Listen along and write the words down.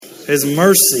His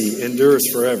mercy endures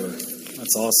forever.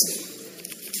 That's awesome.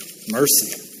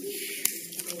 Mercy.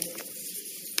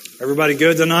 Everybody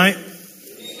good tonight?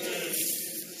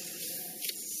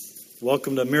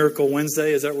 Welcome to Miracle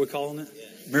Wednesday. Is that what we're calling it?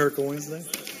 Miracle Wednesday?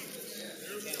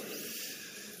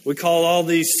 We call all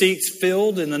these seats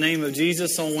filled in the name of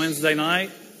Jesus on Wednesday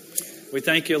night. We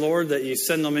thank you, Lord, that you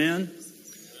send them in.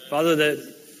 Father,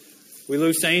 that we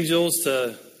loose angels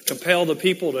to compel the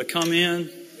people to come in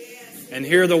and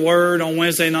hear the word on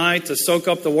Wednesday night, to soak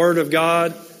up the word of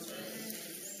God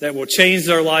that will change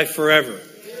their life forever.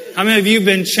 How many of you have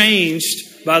been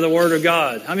changed by the word of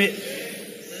God? I mean,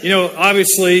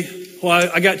 obviously,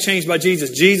 I got changed by Jesus.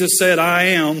 Jesus said, I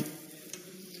am,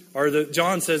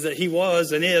 John says that he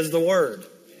was and is the word.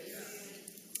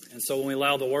 And so when we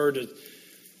allow the word to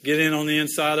get in on the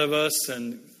inside of us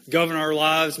and govern our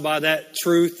lives by that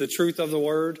truth, the truth of the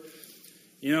word,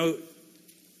 you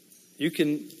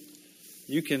can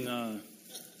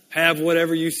have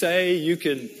whatever you say. You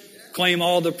can claim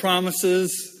all the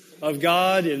promises of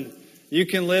God, and you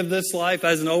can live this life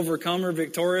as an overcomer,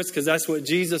 victorious, because that's what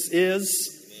Jesus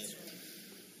is.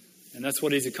 And that's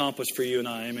what He's accomplished for you and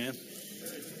I. Amen.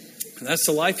 And that's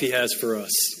the life He has for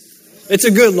us. It's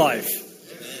a good life.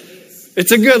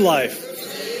 It's a good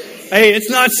life. Hey, it's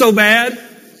not so bad.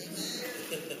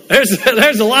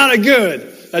 There's a lot of good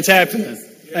that's happening.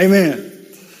 Amen.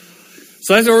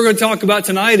 So that's what we're going to talk about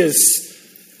tonight. The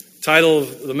title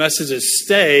of the message is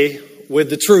Stay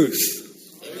with the Truth.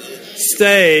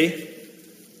 Stay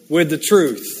with the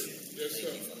truth.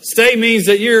 Stay means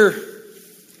that you're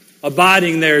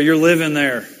abiding there. You're living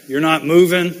there. You're not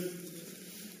moving.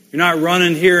 You're not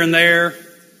running here and there.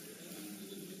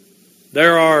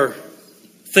 There are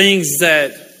things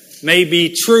that may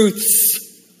be truths,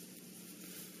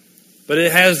 but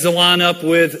it has to line up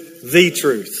with the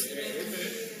truth.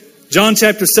 John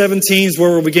chapter 17 is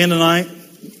where we'll begin tonight.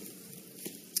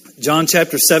 John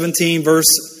chapter 17 verse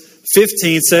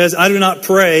 15 says, I do not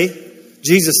pray,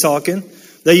 Jesus talking,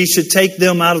 that you should take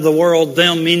them out of the world,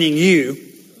 them meaning you.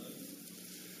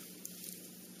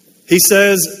 He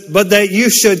says, but that you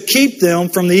should keep them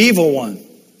from the evil one.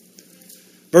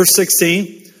 Verse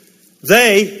 16,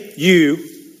 you,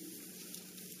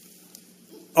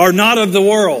 are not of the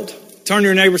world. Turn to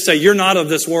your neighbor and say, you're not of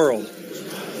this world.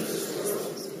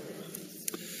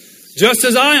 Just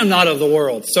as I am not of the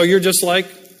world. So you're just like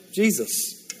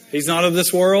Jesus. He's not of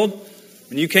this world.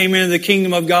 When you came into the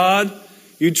kingdom of God,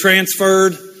 you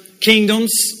transferred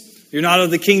kingdoms. You're not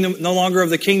of the kingdom, no longer of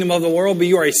the kingdom of the world, but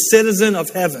you are a citizen of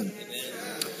heaven.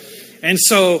 And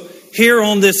so here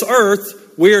on this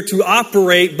earth, we are to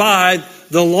operate by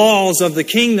the laws of the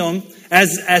kingdom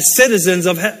as citizens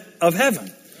of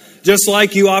heaven. Just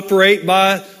like you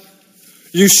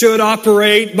should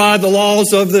operate by the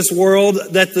laws of this world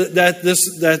that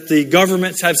the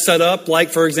governments have set up. Like,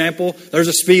 for example, there's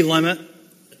a speed limit.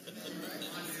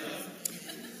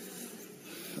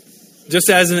 Just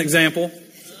as an example.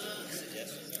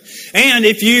 And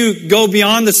if you go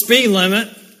beyond the speed limit,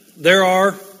 there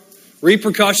are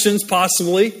repercussions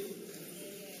possibly.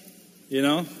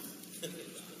 The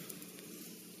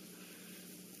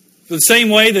same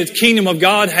way the kingdom of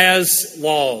God has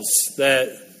laws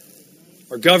that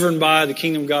are governed by the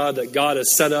kingdom of God that God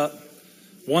has set up.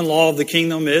 One law of the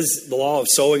kingdom is the law of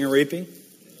sowing and reaping.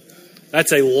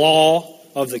 That's a law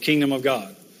of the kingdom of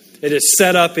God. It is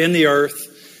set up in the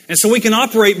earth. And so we can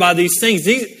operate by these things.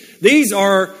 These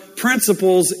are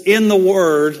principles in the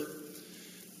Word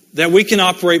that we can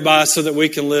operate by so that we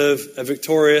can live a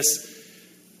victorious,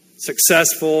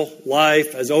 successful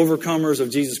life as overcomers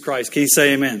of Jesus Christ. Can you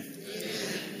say amen?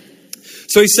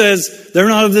 So he says, they're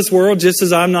not of this world, just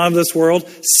as I'm not of this world.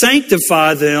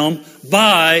 Sanctify them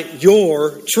by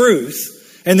your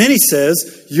truth. And then he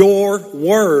says, your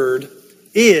word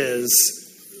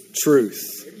is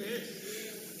truth.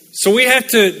 So we have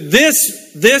to, this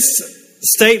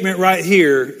statement right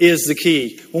here is the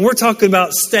key. When we're talking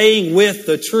about staying with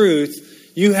the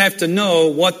truth, you have to know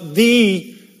what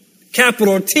the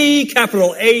capital T,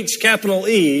 capital H, capital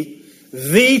E,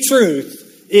 the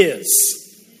truth is.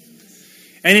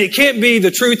 And it can't be the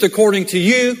truth according to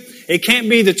you. It can't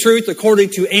be the truth according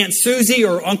to Aunt Susie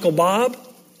or Uncle Bob.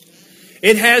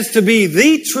 It has to be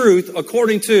the truth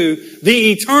according to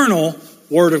the eternal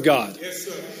Word of God. Yes,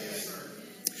 sir.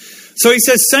 So he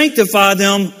says, sanctify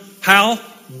them, how?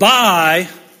 By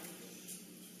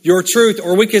your truth.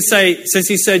 Or we could say, since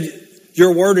he said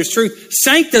your word is truth,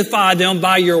 sanctify them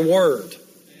by your word.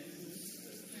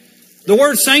 The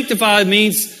word sanctify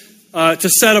means to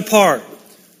set apart,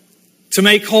 to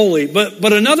make holy.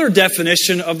 But another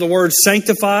definition of the word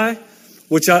sanctify,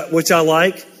 which I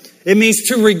like, It means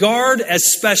to regard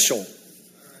as special.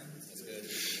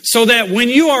 So that when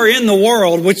you are in the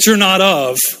world, which you're not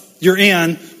of, you're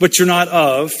in, but you're not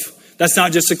of. That's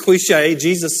not just a cliche.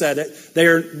 Jesus said it. They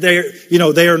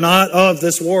are not of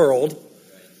this world.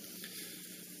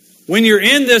 When you're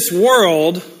in this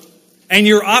world and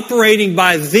you're operating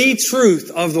by the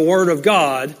truth of the Word of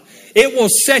God, it will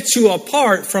set you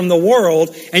apart from the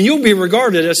world, and you'll be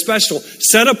regarded as special,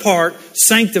 set apart,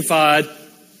 sanctified.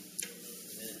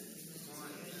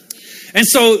 And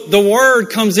so the Word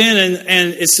comes in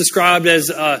and it's described as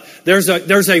there's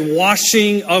a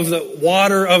washing of the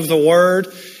water of the Word.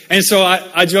 And so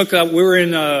I joke that we were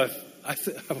in, I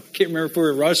can't remember if we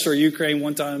were in Russia or Ukraine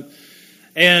one time.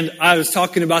 And I was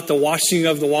talking about the washing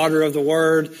of the water of the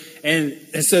Word. And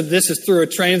it said this is through a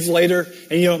translator.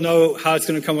 And you don't know how it's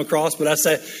going to come across. But I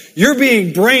said, you're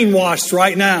being brainwashed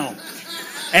right now.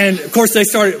 And of course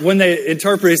when they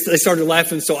interpreted, they started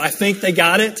laughing. So I think they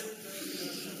got it.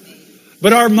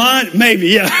 But our mind, maybe,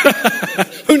 yeah.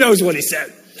 Who knows what he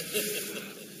said.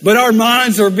 But our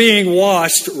minds are being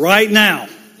washed right now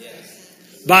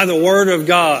by the Word of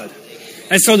God.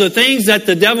 And so the things that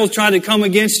the devil tried to come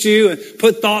against you and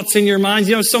put thoughts in your minds,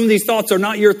 some of these thoughts are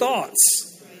not your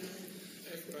thoughts.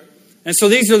 And so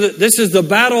this is the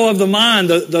battle of the mind,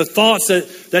 the thoughts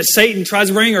that Satan tries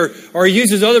to bring or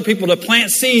uses other people to plant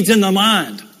seeds in the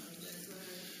mind.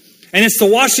 And it's the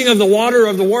washing of the water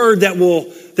of the Word that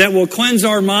will cleanse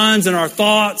our minds and our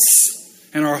thoughts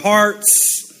and our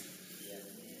hearts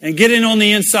and get in on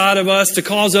the inside of us to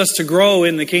cause us to grow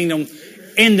in the kingdom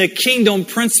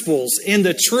principles, in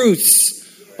the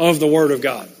truths of the Word of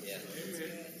God.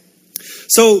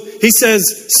 So he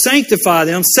says, sanctify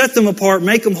them, set them apart,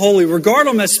 make them holy, regard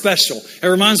them as special. It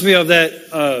reminds me of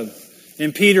that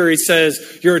in Peter. He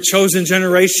says, you're a chosen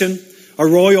generation, a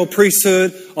royal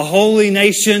priesthood, a holy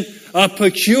nation, a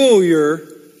peculiar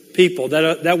people.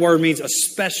 That word means a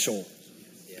special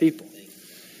people.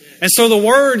 And so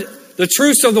the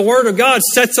truths of the Word of God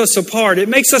sets us apart. It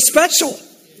makes us special.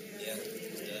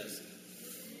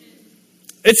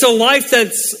 It's a life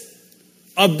that's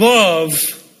above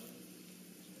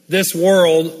this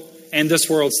world and this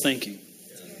world's thinking.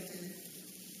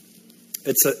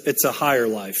 It's a higher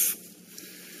life.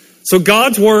 So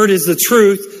God's Word is the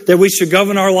truth that we should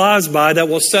govern our lives by, that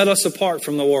will set us apart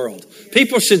from the world.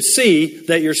 People should see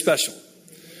that you're special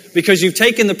because you've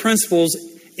taken the principles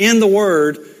in the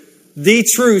Word, the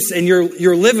truths, and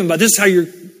you're living by. This is how you're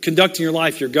conducting your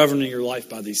life. You're governing your life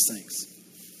by these things.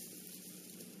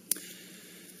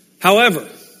 However,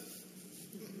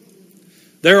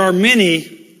 there are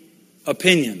many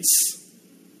opinions.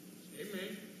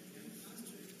 Amen.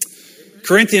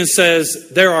 Corinthians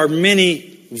says there are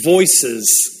many voices.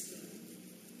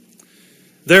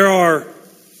 There are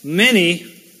many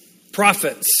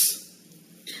prophets.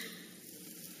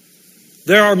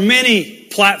 There are many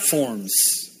platforms.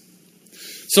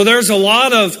 So there's a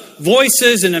lot of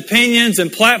voices and opinions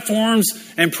and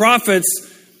platforms and prophets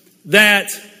that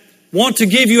want to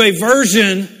give you a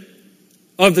version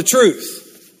of the truth.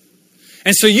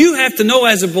 And so you have to know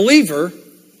as a believer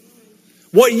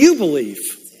what you believe.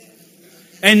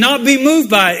 And not be moved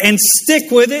by it. And stick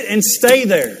with it and stay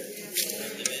there.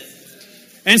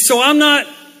 And so I'm not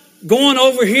going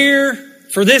over here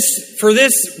for this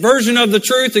version of the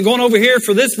truth and going over here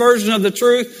for this version of the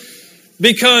truth.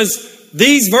 Because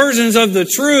these versions of the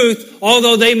truth,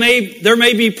 although there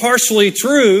may be partially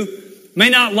true, may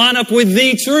not line up with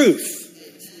the truth.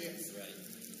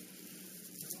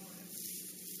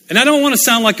 And I don't want to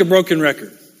sound like a broken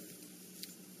record,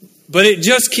 but it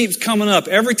just keeps coming up.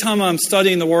 Every time I'm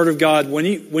studying the Word of God, when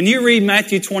you read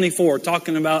Matthew 24,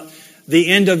 talking about the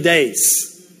end of days,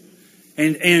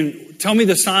 and tell me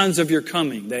the signs of your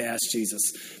coming, they ask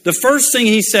Jesus. The first thing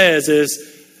he says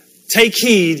is, take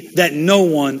heed that no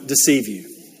one deceive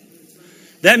you.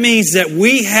 That means that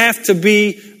we have to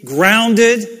be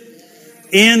grounded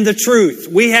in the truth.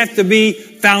 We have to be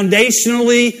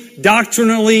foundationally,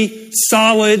 doctrinally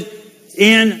solid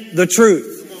in the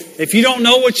truth. If you don't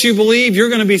know what you believe, you're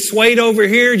going to be swayed over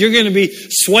here. You're going to be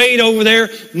swayed over there.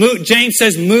 James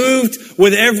says, moved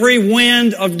with every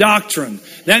wind of doctrine.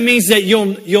 That means that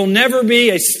you'll never be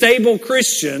a stable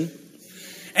Christian.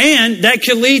 And that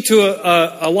could lead to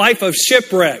a life of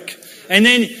shipwreck. And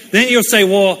then you'll say,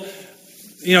 well,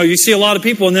 you see a lot of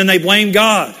people and then they blame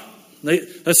God.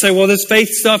 Let's say, well, this faith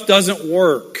stuff doesn't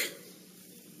work.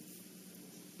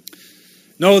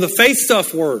 No, the faith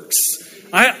stuff works.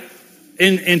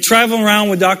 In traveling around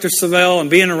with Dr. Savelle and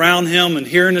being around him and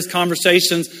hearing his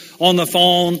conversations on the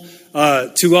phone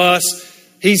to us,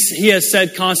 he has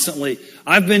said constantly,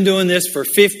 I've been doing this for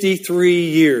 53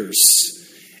 years.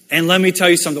 And let me tell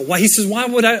you something. He says, why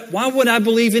would I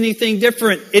believe anything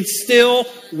different? It still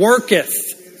worketh.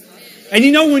 And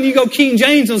you know when you go King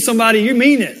James on somebody, you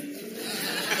mean it.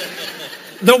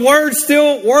 The word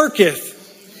still worketh.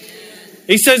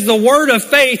 He says the word of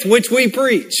faith which we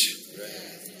preach.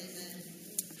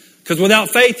 Because without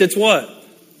faith, it's what?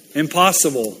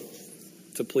 Impossible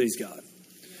to please God.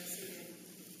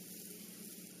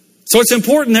 So it's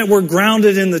important that we're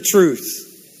grounded in the truth.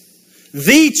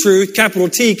 The truth, capital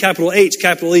T, capital H,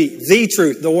 capital E. The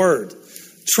truth, the word,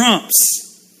 trumps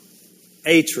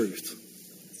a truth.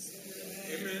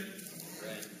 Amen.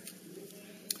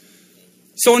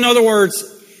 So in other words,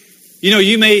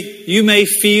 you may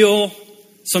feel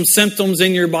some symptoms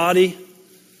in your body,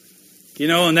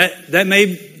 and that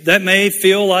may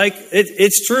feel like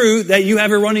it's true that you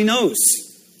have a runny nose.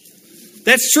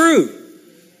 That's true.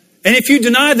 And if you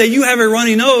deny that you have a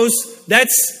runny nose,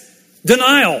 that's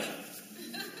denial.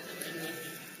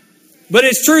 But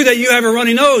it's true that you have a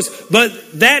runny nose. But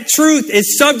that truth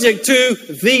is subject to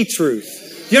the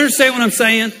truth. Do you understand what I'm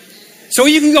saying? So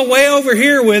you can go way over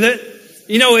here with it.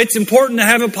 It's important to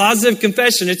have a positive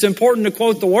confession. It's important to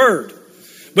quote the word.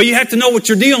 But you have to know what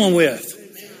you're dealing with.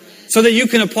 So that you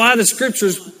can apply the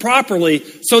scriptures properly.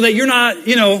 So that you're not,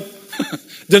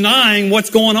 denying what's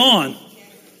going on.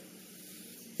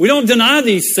 We don't deny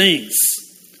these things.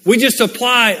 We just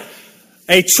apply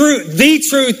a truth, the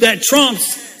truth that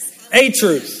trumps a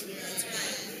truth.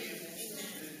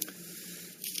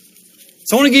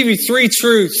 So I want to give you 3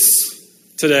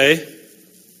 truths today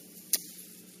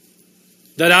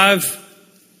that I've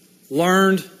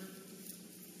learned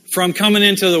from coming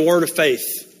into the Word of Faith.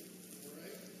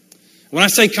 When I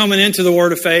say coming into the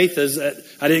Word of Faith, is that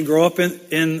I didn't grow up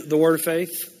in the Word of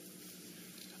Faith.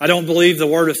 I don't believe the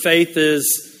Word of Faith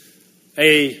is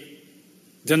a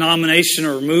denomination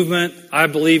or movement. I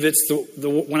believe it's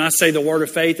when I say the Word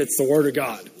of Faith, it's the Word of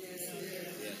God.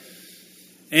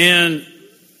 And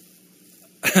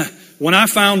when I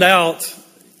found out,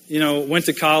 went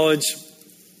to college,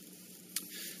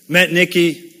 met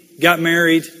Nikki, got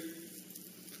married.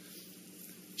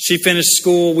 She finished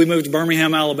school. We moved to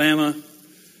Birmingham, Alabama,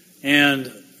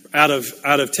 and out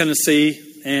of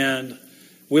Tennessee, and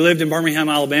we lived in Birmingham,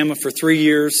 Alabama for 3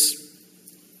 years.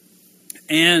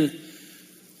 And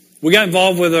we got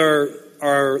involved with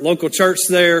our local church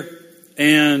there,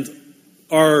 and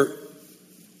our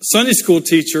Sunday school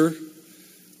teacher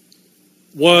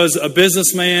was a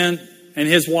businessman, and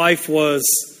his wife was,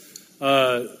 he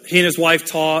and his wife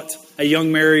taught a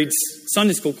young married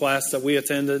Sunday school class that we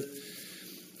attended.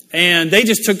 And they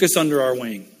just took us under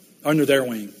their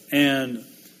wing. And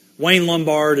Wayne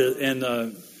Lombard,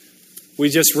 and we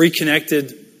just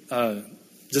reconnected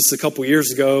just a couple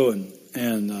years ago,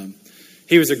 and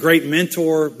he was a great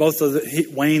mentor. Both of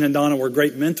Wayne and Donna were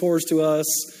great mentors to us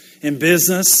in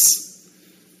business.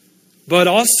 But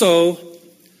also,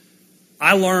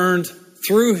 I learned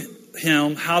through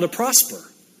him how to prosper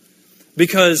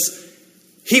because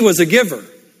he was a giver.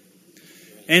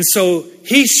 And so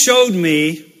he showed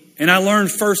me, and I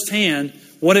learned firsthand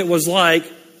what it was like,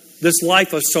 this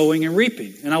life of sowing and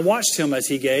reaping. And I watched him as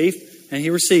he gave and he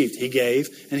received. He gave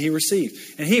and he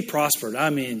received. And he prospered. I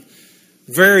mean,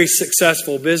 very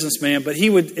successful businessman. But he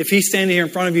would, if he's standing here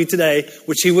in front of you today,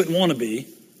 which he wouldn't want to be,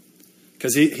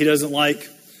 because he doesn't like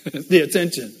the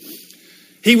attention,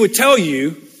 he would tell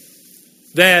you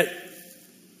that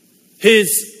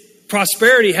his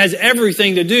prosperity has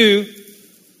everything to do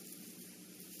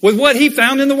with what he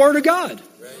found in the Word of God.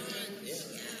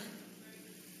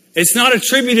 It's not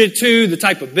attributed to the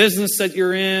type of business that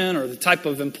you're in or the type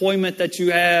of employment that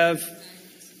you have.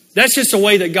 That's just a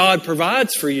way that God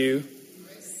provides for you.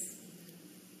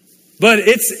 But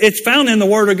it's found in the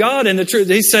Word of God and the truth.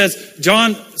 He says,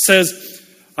 John says,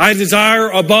 I desire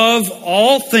above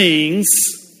all things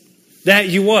that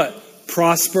you what?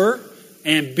 Prosper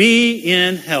and be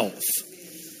in health.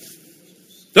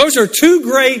 Those are two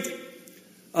great,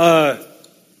 what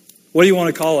do you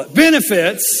want to call it?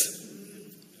 Benefits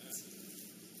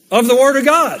of the Word of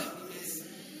God.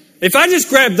 If I just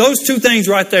grab those two things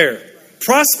right there,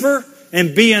 prosper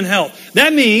and be in health,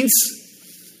 that means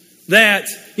that,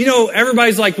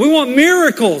 everybody's like, we want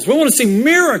miracles. We want to see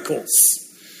miracles.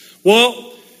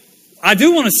 Well, I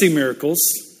do want to see miracles.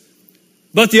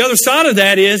 But the other side of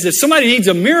that is, if somebody needs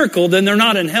a miracle, then they're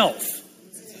not in health.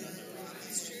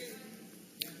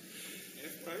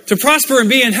 To prosper and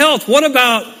be in health, what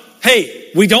about,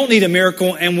 hey, we don't need a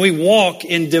miracle and we walk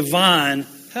in divine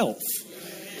health?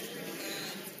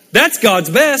 That's God's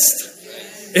best,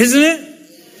 isn't it?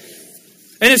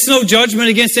 And it's no judgment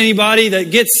against anybody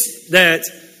that gets that,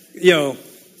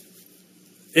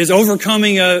 is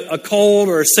overcoming a cold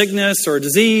or a sickness or a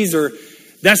disease, or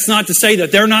that's not to say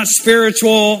that they're not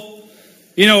spiritual.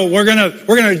 We're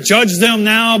gonna judge them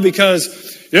now because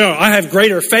I have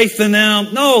greater faith than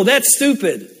them. No, that's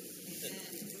stupid.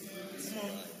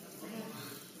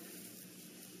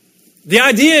 The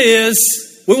idea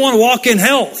is we want to walk in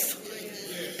health.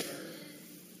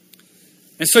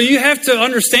 And so you have to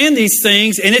understand these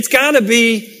things, and it's got to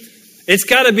be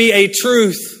a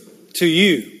truth to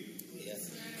you.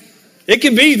 It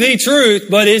can be the truth,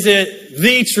 but is it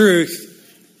the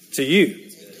truth to you?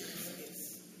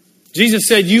 Jesus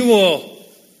said, you will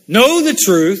know the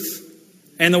truth,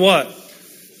 and the what?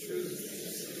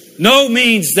 Know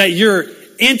means that you're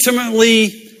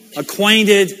intimately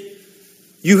acquainted.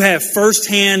 You have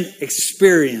firsthand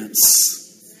experience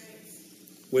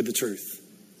with the truth.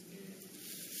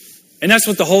 And that's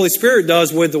what the Holy Spirit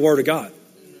does with the Word of God.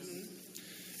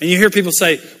 And you hear people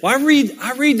say, well, I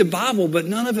read the Bible, but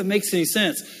none of it makes any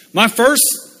sense. My first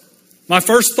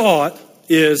thought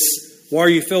is, why are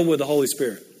you filled with the Holy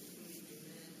Spirit?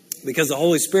 Because the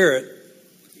Holy Spirit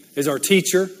is our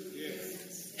teacher.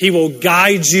 He will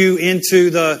guide you into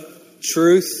the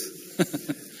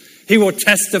truth. He will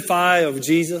testify of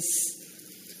Jesus.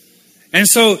 And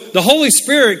so the Holy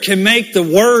Spirit can make the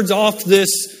words off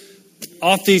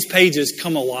these pages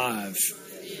come alive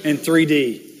in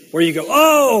 3D. Where you go,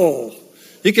 oh!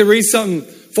 You can read something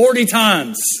 40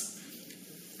 times.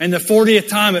 And the 40th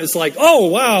time it's like, oh,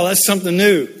 wow, that's something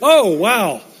new. Oh,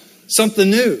 wow, something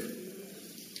new.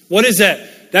 What is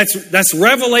that? That's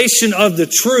revelation of the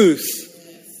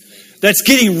truth that's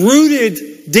getting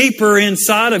rooted deeper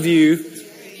inside of you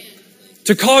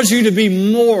to cause you to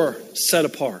be more set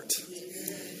apart.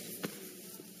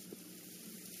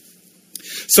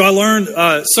 So I learned,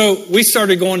 so we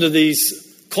started going to these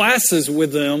classes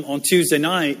with them on Tuesday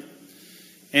night.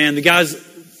 And the guys,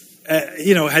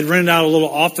 had rented out a little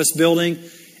office building.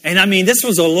 And I mean, this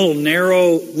was a little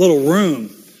narrow little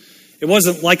room. It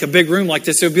wasn't like a big room like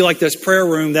this. It would be like this prayer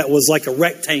room that was like a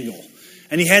rectangle.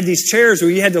 And he had these chairs where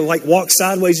you had to like walk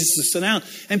sideways just to sit down.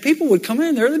 And people would come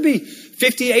in there. There'd be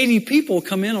 50, 80 people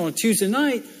come in on a Tuesday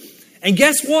night. And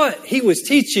guess what? He was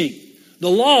teaching the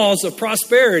laws of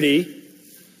prosperity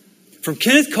from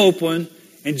Kenneth Copeland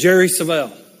and Jerry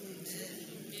Savelle.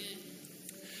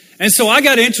 And so I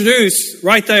got introduced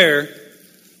right there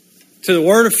to the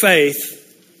word of faith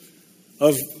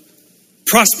of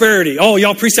prosperity. Oh,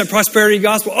 y'all preach that prosperity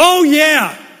gospel? Oh,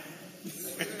 yeah.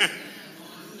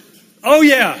 Oh,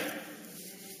 yeah.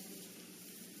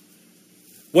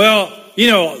 Well,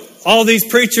 all these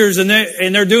preachers and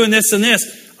they're doing this and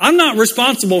this. I'm not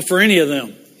responsible for any of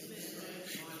them.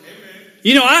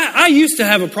 I used to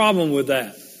have a problem with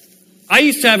that. I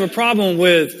used to have a problem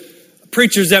with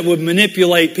preachers that would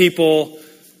manipulate people.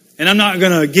 And I'm not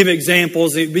going to give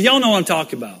examples, but y'all know what I'm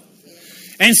talking about.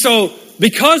 And so,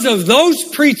 because of those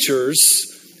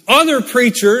preachers, other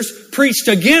preachers preached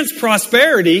against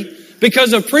prosperity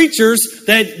because of preachers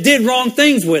that did wrong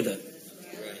things with it.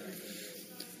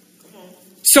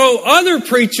 So other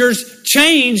preachers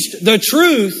changed the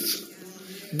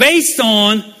truth based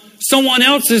on someone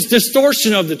else's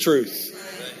distortion of the truth.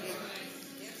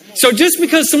 So just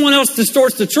because someone else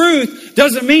distorts the truth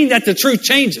doesn't mean that the truth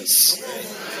changes.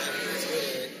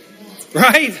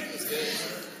 Right?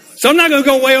 So I'm not going to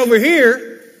go way over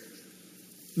here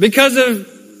because of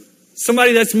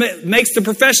somebody that makes the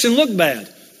profession look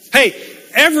bad. Hey,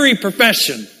 every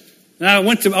profession. And I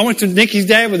went to Nikki's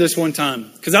dad with this one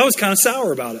time because I was kind of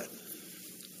sour about it.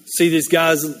 See these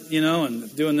guys,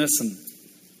 and doing this, and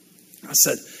I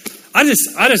said, I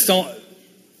just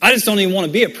don't even want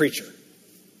to be a preacher.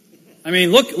 I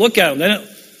mean, look at them.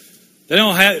 They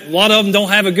don't have, a lot of them don't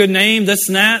have a good name, this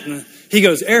and that. And he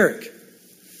goes, Eric,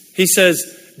 he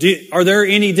says, are there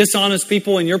any dishonest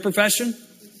people in your profession?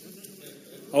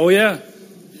 Oh, yeah.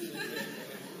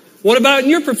 What about in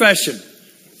your profession?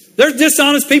 There's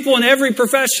dishonest people in every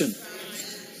profession.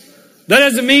 That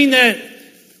doesn't mean that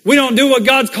we don't do what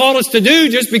God's called us to do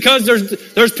just because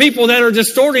there's people that are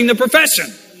distorting the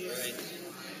profession.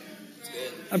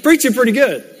 I'm preaching pretty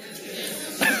good.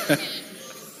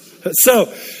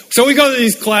 So we go to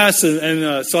these classes,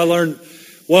 and so I learned,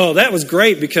 well, that was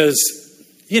great because,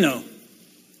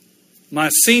 my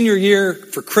senior year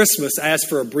for Christmas, I asked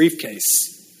for a briefcase.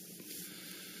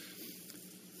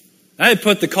 I had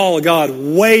put the call of God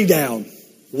way down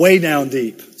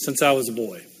deep since I was a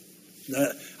boy.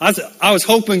 I was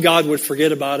hoping God would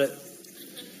forget about it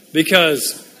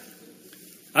because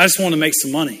I just want to make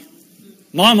some money.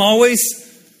 Mom always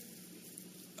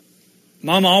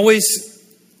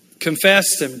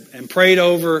confessed and prayed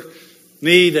over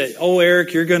me that, oh,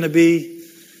 Eric, you're going to be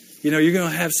you're going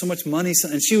to have so much money.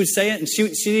 And she would say it, and she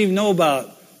didn't even know about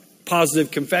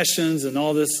positive confessions and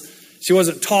all this. She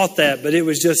wasn't taught that, but it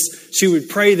was just, she would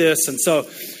pray this. And so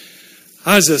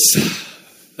I was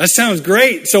just, that sounds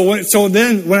great. So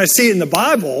then when I see it in the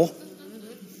Bible,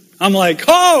 I'm like,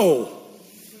 oh!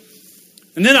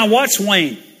 And then I watched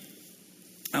Wayne.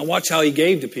 I watched how he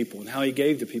gave to people and how he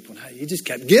gave to people and how he just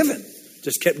kept giving.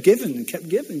 Just kept giving and kept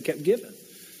giving and kept giving.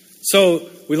 So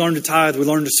we learned to tithe, we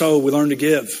learned to sow, we learned to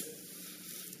give.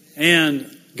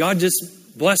 And God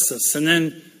just blessed us. And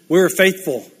then we were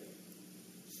faithful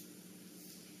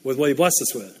with what He blessed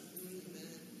us with.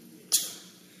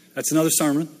 That's another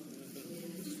sermon.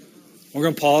 We're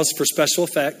going to pause for special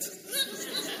effect.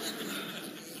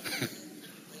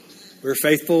 We were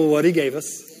faithful with what He gave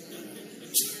us.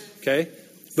 Okay?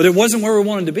 But it wasn't where we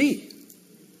wanted to be.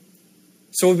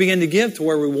 So we began to give to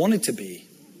where we wanted to be,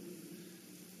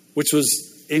 which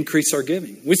was increase our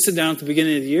giving. We sit down at the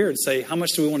beginning of the year and say, how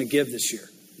much do we want to give this year?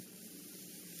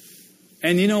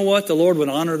 And you know what? The Lord would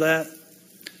honor that.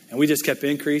 And we just kept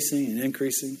increasing and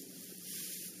increasing.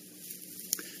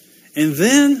 And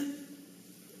then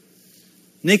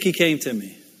Nikki came to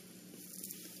me.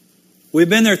 We've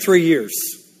been there 3 years.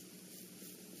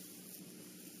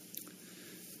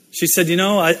 She said,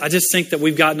 I just think that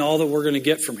we've gotten all that we're going to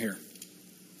get from here.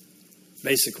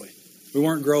 Basically. We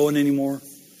weren't growing anymore.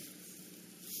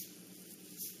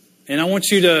 And I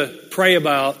want you to pray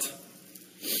about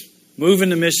moving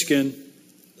to Michigan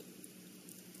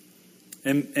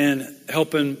and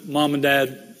helping Mom and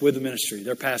Dad with the ministry.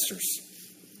 They're pastors.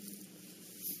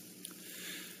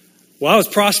 Well, I was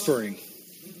prospering.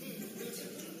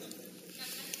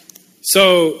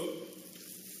 So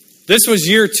this was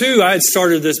year 2. I had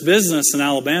started this business in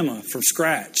Alabama from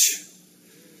scratch.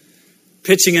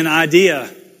 Pitching an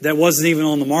idea that wasn't even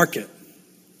on the market.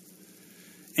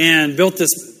 And built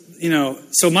this,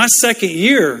 So my second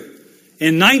year,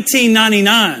 in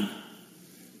 1999,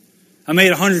 I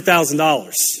made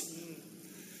 $100,000.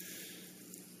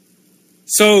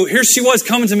 So here she was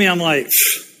coming to me. I'm like,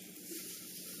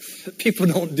 people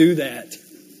don't do that.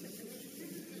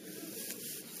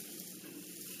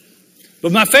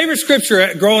 But my favorite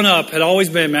scripture growing up had always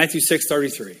been Matthew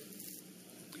 6:33.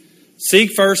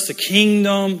 Seek first the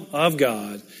kingdom of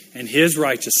God and His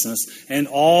righteousness, and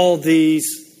all these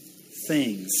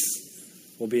things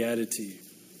will be added to you.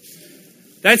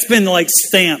 That's been like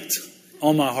stamped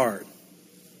on my heart.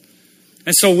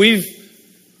 And so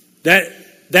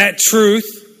that truth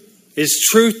is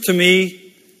truth to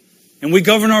me, and we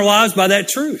govern our lives by that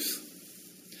truth.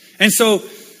 And so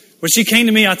when she came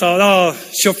to me, I thought, oh,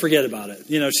 she'll forget about it.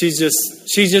 She's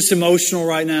just emotional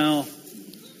right now.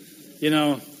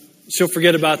 She'll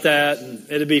forget about that and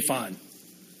it'll be fine.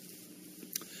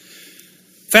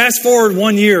 Fast forward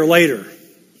 1 year later.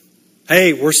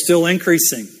 Hey, we're still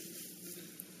increasing.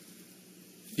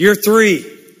 Year 3,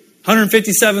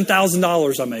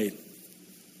 $157,000 I made.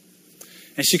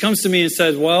 And she comes to me and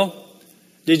says, well,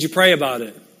 did you pray about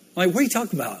it? I'm like, what are you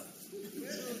talking about?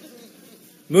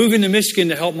 Moving to Michigan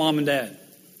to help Mom and Dad.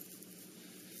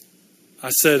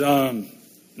 I said,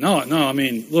 no. I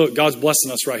mean, look, God's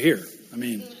blessing us right here. I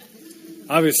mean,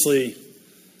 obviously,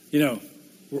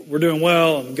 we're doing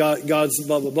well and God's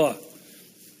blah, blah, blah.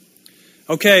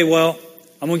 Okay, well,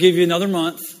 I'm going to give you another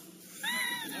month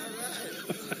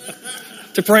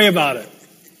to pray about it.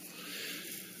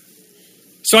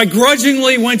 So I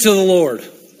grudgingly went to the Lord.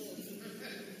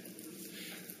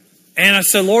 And I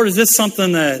said, Lord, is this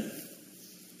something that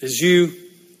is you?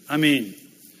 I mean,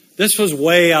 this was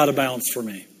way out of bounds for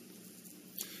me.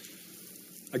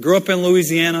 I grew up in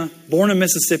Louisiana, born in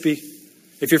Mississippi.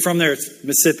 If you're from there, it's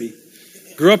Mississippi.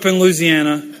 Grew up in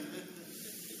Louisiana.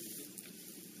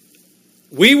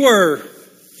 We were,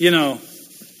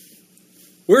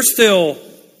 we're still,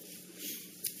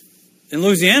 in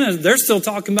Louisiana, they're still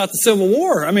talking about the Civil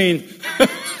War. I mean,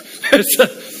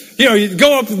 you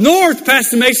go up north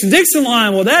past the Mason-Dixon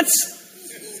line. Well,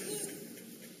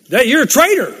 you're a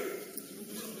traitor.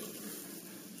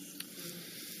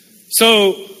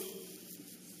 So,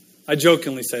 I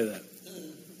jokingly say that.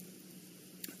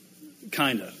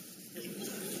 Kind of.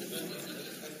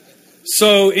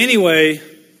 So anyway,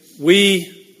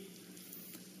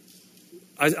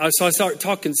 I started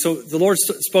talking. So the Lord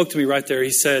spoke to me right there.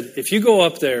 He said, if you go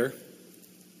up there,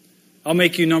 I'll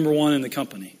make you number 1 in the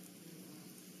company.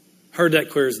 Heard that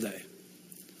clear as day.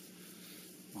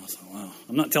 I thought, wow,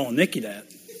 I'm not telling Nikki that.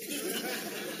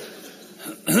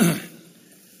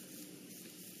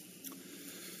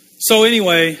 So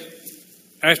anyway,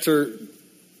 after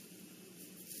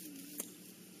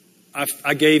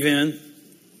I gave in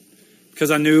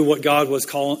because I knew what God was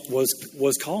calling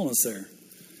us there.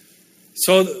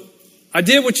 So I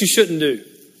did what you shouldn't do.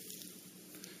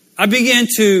 I began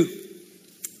to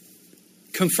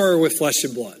confer with flesh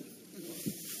and blood.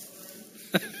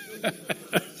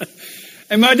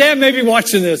 And my dad may be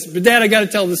watching this, but Dad, I got to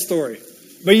tell this story.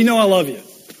 But you know I love you.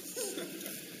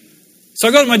 So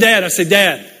I go to my dad. I say,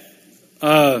 Dad,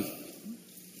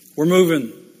 we're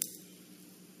moving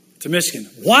to Michigan.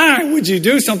 Why would you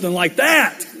do something like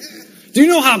that? Do you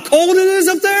know how cold it is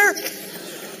up there?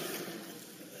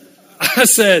 I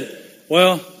said,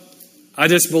 well, I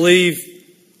just believe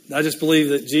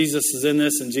that Jesus is in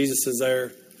this and Jesus is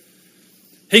there.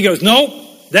 He goes, nope,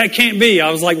 that can't be. I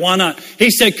was like, why not?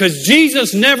 He said, because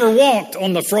Jesus never walked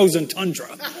on the frozen tundra.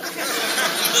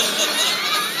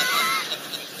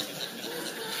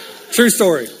 True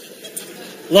story.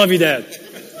 Love you, Dad.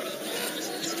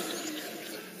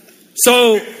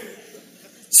 So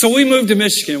we moved to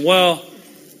Michigan. Well,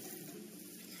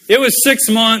 it was 6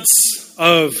 months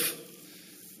of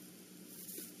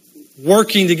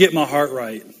working to get my heart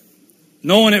right,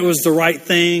 knowing it was the right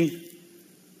thing.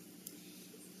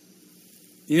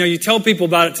 You know, you tell people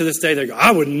about it to this day, they go,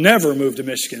 I would never move to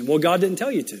Michigan. Well, God didn't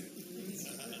tell you to.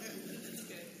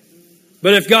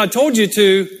 But if God told you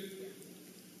to,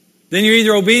 then you're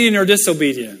either obedient or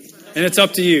disobedient. And it's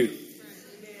up to you.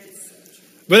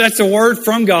 But that's a word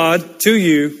from God to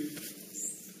you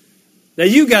that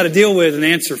you got to deal with and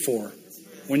answer for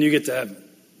when you get to heaven.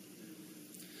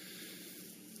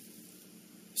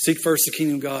 Seek first the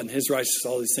kingdom of God and His righteousness.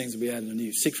 All these things will be added unto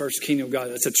you. Seek first the kingdom of God.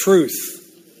 That's a truth.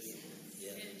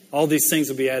 All these things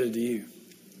will be added to you.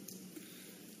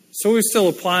 So we're still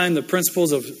applying the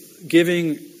principles of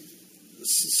giving,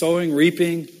 sowing,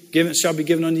 reaping. Giving shall be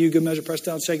given unto you, good measure, pressed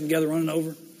down, shaken together, running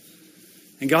over.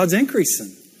 And God's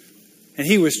increasing. And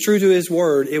He was true to His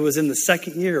word. It was in the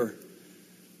second year.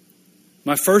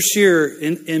 My first year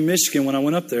in Michigan when I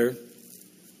went up there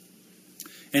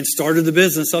and started the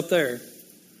business up there.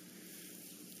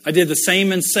 I did the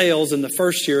same in sales in the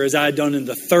first year as I had done in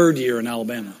the third year in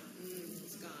Alabama.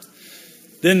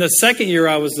 Then the second year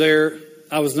I was there,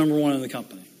 I was number one in the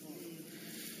company.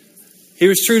 He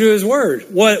was true to His word.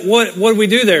 What did we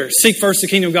do there? Seek first the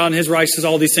kingdom of God and His righteousness.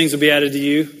 All these things will be added to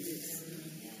you.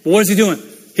 But what is He doing?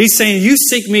 He's saying, you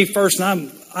seek me first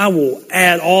and I will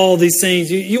add all these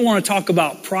things. You want to talk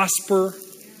about prosper?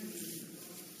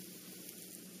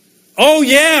 Oh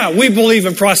yeah, we believe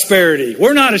in prosperity.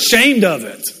 We're not ashamed of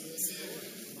it.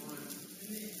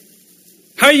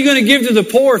 How are you going to give to the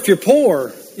poor if you're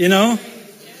poor? You know?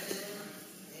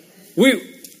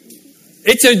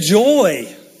 It's a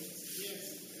joy.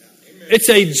 It's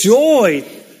a joy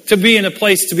to be in a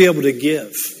place to be able to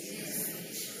give.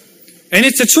 And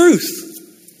it's a truth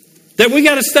that we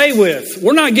got to stay with.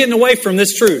 We're not getting away from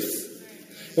this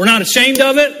truth. We're not ashamed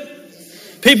of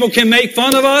it. People can make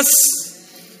fun of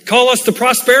us, call us the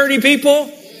prosperity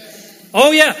people.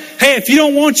 Oh yeah. Hey, if you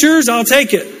don't want yours, I'll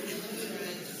take it.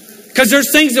 Because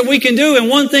there's things that we can do. And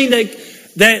one thing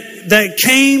that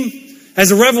came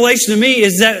as a revelation to me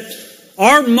is that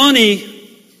our money,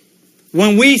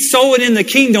 when we sow it in the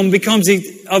kingdom, becomes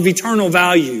of eternal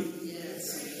value.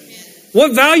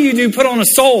 What value do you put on a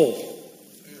soul?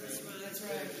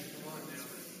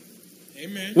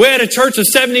 Amen. We had a church of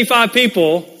 75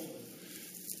 people,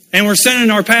 and we're sending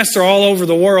our pastor all over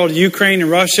the world, Ukraine and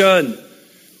Russia, and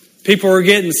people were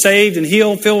getting saved and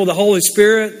healed, filled with the Holy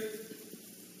Spirit.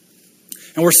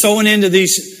 And we're sowing into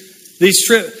these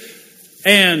trips.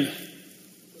 And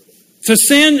to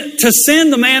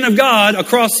send the man of God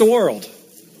across the world.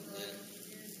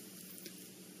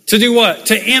 To do what?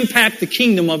 To impact the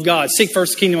kingdom of God. Seek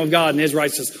first the kingdom of God and His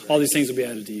righteousness. All these things will be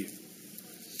added to you.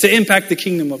 To impact the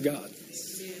kingdom of God.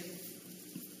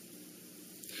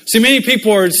 See, many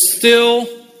people are still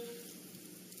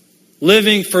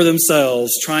living for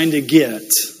themselves, trying to get,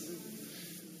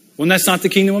 when that's not the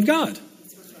kingdom of God.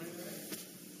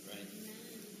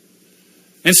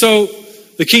 And so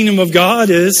the kingdom of God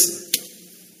is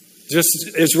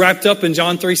wrapped up in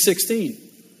John 3:16.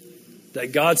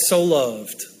 That God so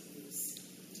loved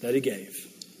that He gave.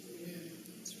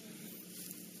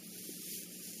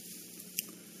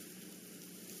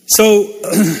 So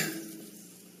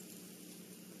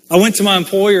I went to my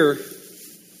employer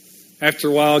after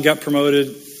a while, got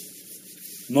promoted.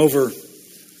 I'm over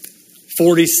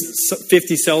 50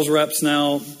 sales reps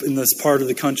now in this part of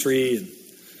the country. And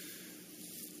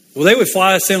well, they would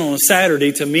fly us in on a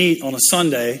Saturday to meet on a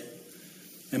Sunday.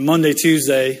 And Monday,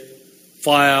 Tuesday,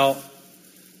 fly out.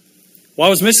 Well, I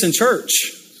was missing church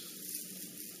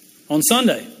on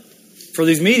Sunday for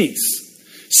these meetings.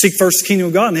 Seek first the kingdom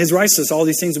of God and His righteousness. All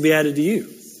these things will be added to you.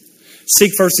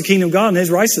 Seek first the kingdom of God and His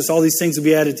righteousness. All these things will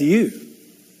be added to you.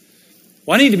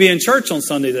 Well, I need to be in church on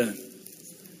Sunday then.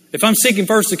 If I'm seeking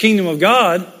first the kingdom of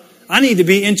God, I need to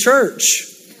be in church.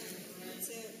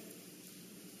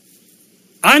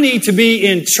 I need to be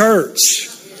in church.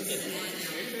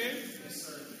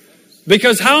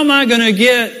 Because how am I going to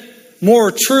get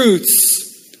more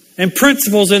truths and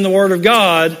principles in the Word of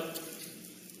God?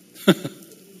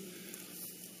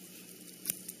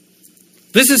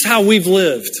 This is how we've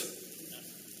lived.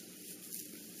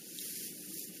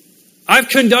 I've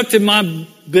conducted my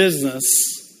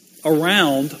business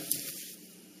around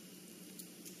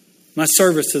my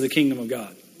service to the kingdom of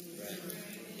God.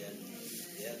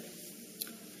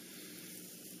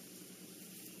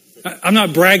 I'm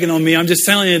not bragging on me. I'm just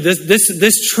telling you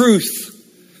this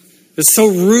truth is so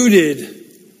rooted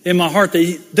in my heart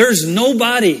that there's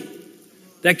nobody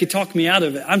that could talk me out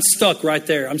of it. I'm stuck right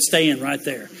there. I'm staying right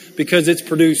there because it's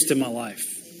produced in my life.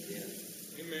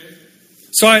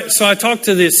 So I talked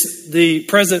to the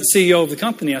president CEO of the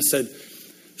company. I said,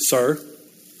 "Sir,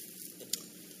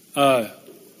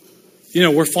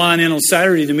 we're flying in on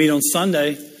Saturday to meet on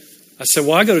Sunday." I said,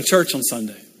 "Well, I go to church on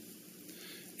Sunday,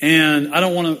 and I'm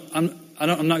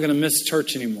not going to miss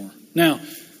church anymore." Now,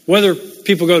 whether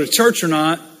people go to church or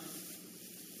not,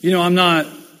 I'm not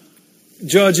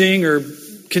judging or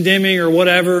condemning or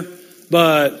whatever,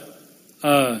 but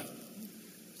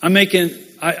I'm making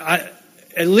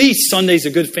at least Sunday's a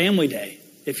good family day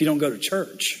if you don't go to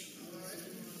church.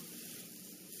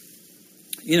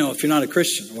 If you're not a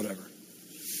Christian or whatever.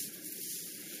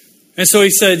 And so he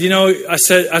said, I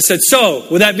said, so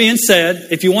with that being said,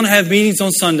 if you want to have meetings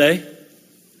on Sunday,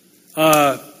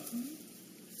 I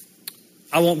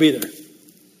won't be there.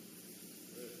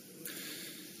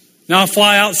 Now I'll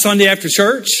fly out Sunday after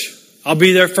church. I'll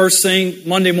be there first thing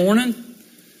Monday morning.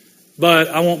 But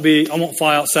I won't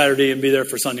fly out Saturday and be there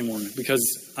for Sunday morning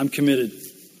because I'm committed.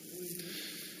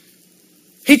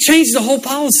 He changed the whole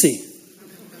policy.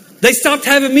 They stopped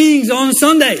having meetings on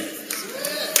Sunday.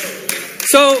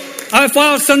 So I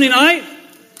fly out Sunday night,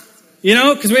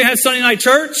 because we had Sunday night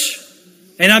church,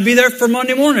 and I'd be there for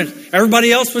Monday morning.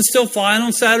 Everybody else would still fly in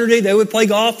on Saturday. They would play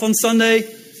golf on Sunday.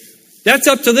 That's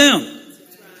up to them.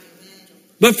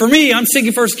 But for me, I'm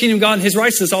seeking first the kingdom of God and His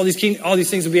righteousness. All these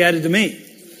things will be added to me.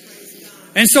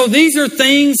 And so these are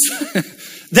things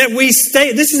that we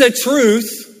stay. This is a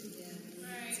truth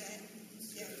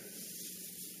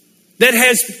that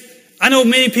has. I know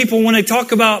many people when they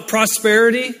talk about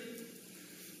prosperity,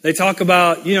 they talk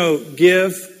about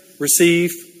give,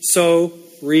 receive, sow,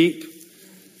 reap.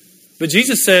 But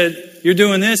Jesus said, "You're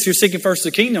doing this. You're seeking first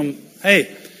the kingdom." Hey,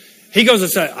 He goes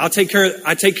and says, "I take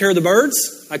care of the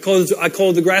birds. I clothe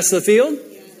the grass of the field."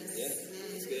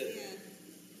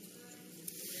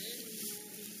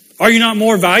 Are you not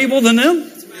more valuable than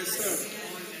them?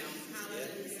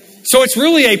 So it's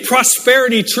really a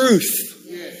prosperity truth.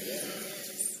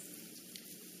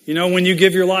 When you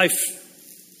give your life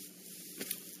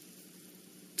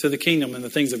to the kingdom and the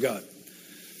things of God.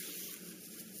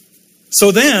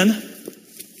 So then,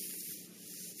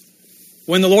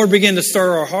 when the Lord began to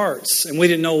stir our hearts, and we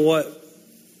didn't know what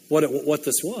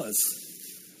this was,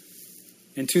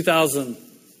 in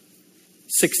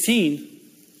 2016,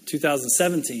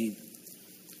 2017,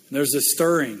 there's this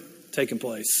stirring taking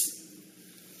place.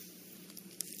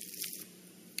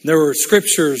 There were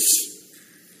scriptures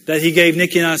that He gave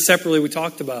Nikki and I separately we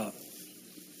talked about.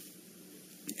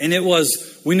 And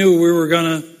we knew we were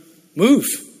going to move.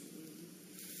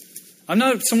 I'm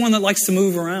not someone that likes to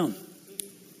move around.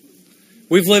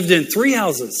 We've lived in 3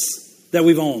 houses that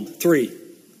we've owned, 3,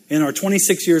 in our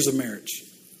 26 years of marriage.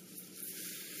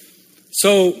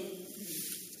 So,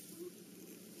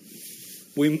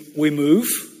 we move.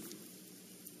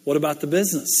 What about the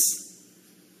business?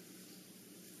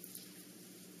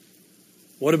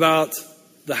 What about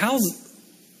the house?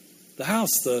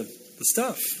 The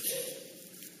stuff.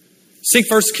 Seek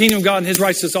first the kingdom of God and His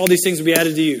righteousness. All these things will be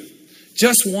added to you.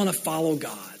 Just want to follow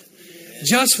God.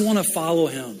 Just want to follow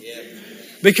Him.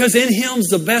 Because in Him's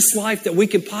the best life that we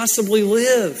could possibly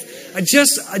live. I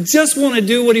just want to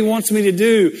do what He wants me to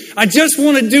do. I just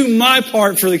want to do my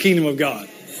part for the kingdom of God.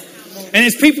 And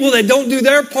it's people that don't do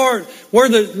their part where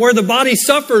the body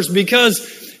suffers because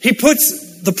He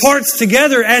puts the parts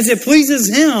together as it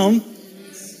pleases Him.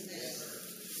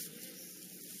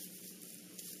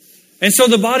 And so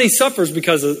the body suffers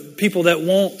because of people that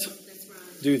won't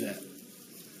do that.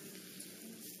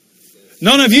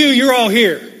 None of you, you're all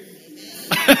here.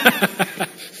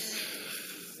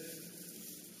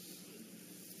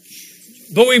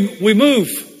 But we move.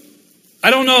 I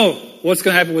don't know what's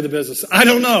going to happen with the business. I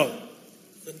don't know.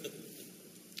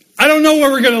 I don't know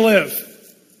where we're going to live.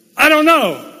 I don't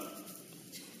know.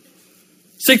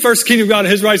 Seek first the kingdom of God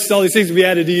and His righteousness, all these things will be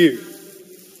added to you.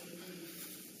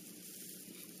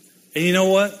 And you know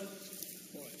what?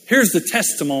 Here's the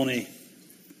testimony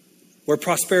where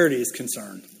prosperity is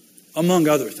concerned, among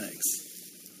other things.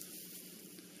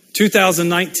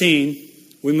 2019,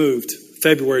 we moved,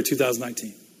 February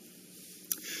 2019.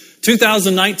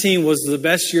 2019 was the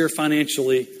best year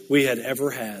financially we had ever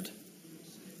had.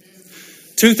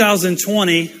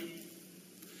 2020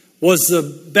 was the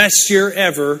best year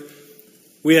ever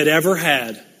we had ever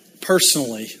had,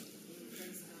 personally.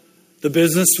 The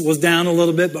business was down a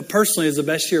little bit, but personally it's the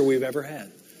best year we've ever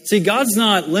had. See, God's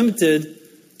not limited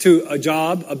to a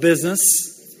job, a business.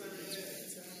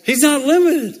 He's not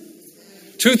limited.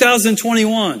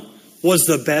 2021 was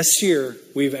the best year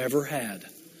we've ever had.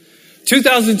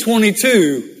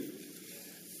 2022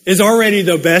 is already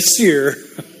the best year.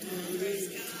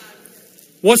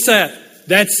 What's that?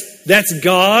 That's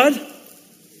God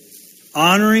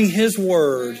honoring His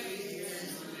word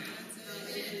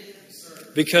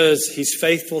because He's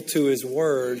faithful to His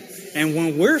word. And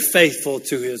when we're faithful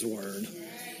to His word,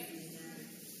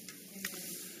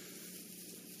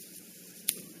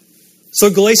 so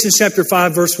Galatians chapter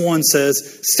 5 verse 1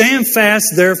 says, "Stand fast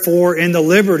therefore in the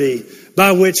liberty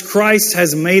by which Christ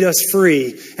has made us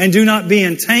free, and do not be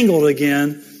entangled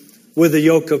again with the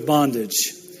yoke of bondage."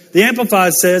 The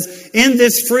Amplified says, "In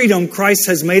this freedom Christ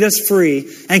has made us free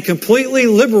and completely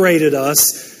liberated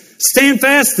us. Stand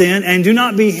fast then, and do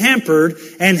not be hampered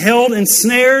and held and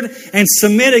snared and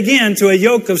submit again to a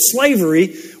yoke of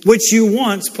slavery which you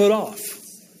once put off."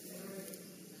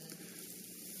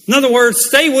 In other words,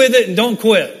 stay with it and don't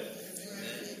quit.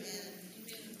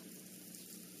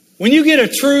 When you get a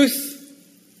truth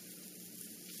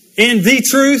in the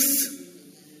truth,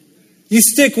 you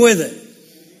stick with it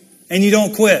and you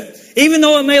don't quit. Even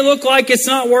though it may look like it's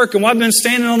not working. Well, I've been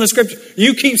standing on the scripture.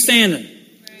 You keep standing.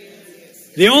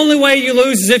 The only way you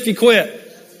lose is if you quit.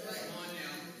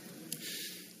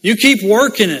 You keep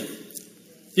working it.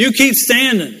 You keep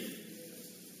standing.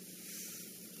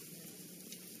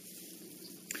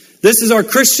 This is our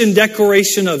Christian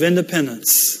declaration of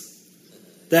independence.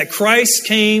 That Christ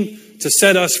came to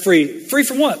set us free. Free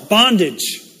from what?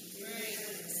 Bondage.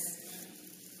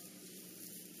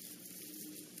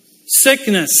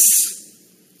 Sickness.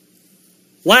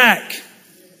 Lack.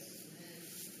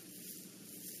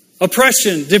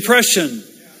 Oppression. Depression.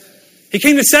 He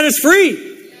came to set us free.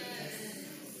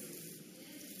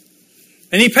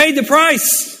 And He paid the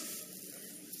price.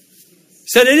 He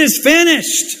said, "It is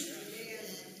finished."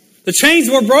 The chains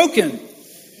were broken.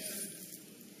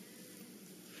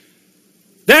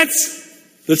 That's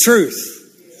the truth.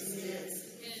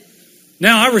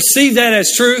 Now, I receive that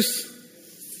as truth.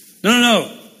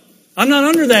 No. I'm not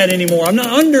under that anymore. I'm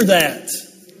not under that.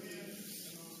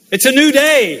 It's a new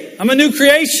day. I'm a new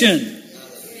creation.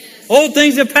 Old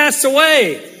things have passed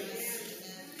away.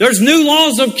 There's new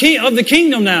laws of the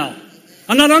kingdom now.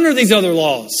 I'm not under these other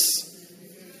laws.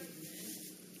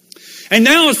 And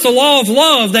now it's the law of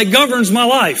love that governs my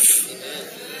life.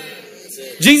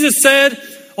 Jesus said,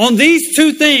 "On these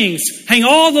two things hang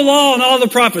all the law and all the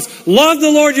prophets. Love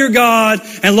the Lord your God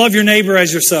and love your neighbor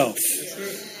as yourself."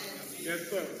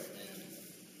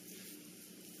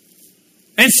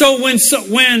 And so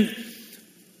when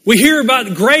we hear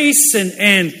about grace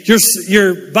and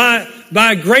you're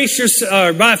by grace,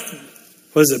 by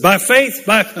what is it? By faith,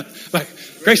 by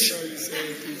grace.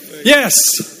 Yes.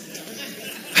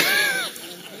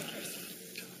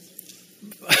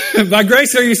 By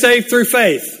grace are you saved through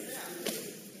faith.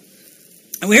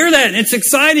 And we hear that, and it's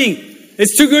exciting.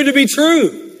 It's too good to be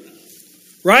true.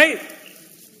 Right?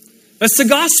 That's the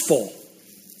gospel.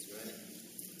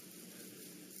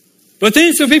 But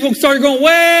then some people started going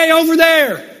way over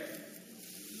there.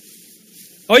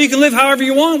 Oh, you can live however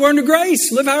you want. We're under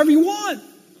grace. Live however you want.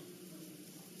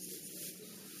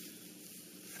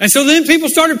 And so then people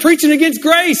started preaching against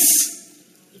grace.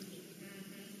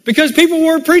 Because people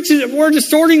were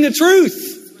distorting the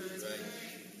truth.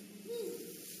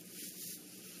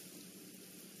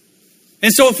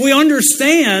 And so if we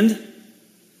understand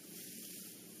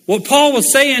what Paul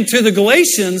was saying to the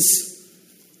Galatians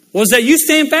was that you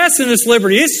stand fast in this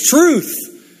liberty. It's truth.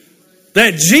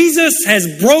 That Jesus has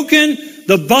broken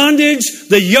the bondage,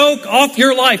 the yoke off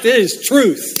your life. It is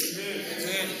truth.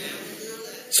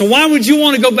 So why would you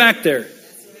want to go back there?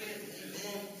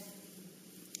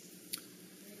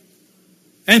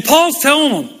 And Paul's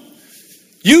telling them,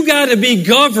 you got to be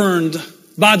governed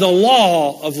by the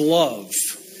law of love.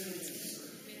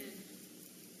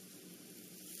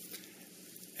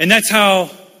 And that's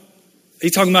how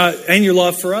he's talking about, and your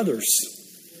love for others.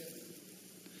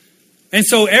 And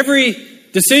so every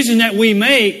decision that we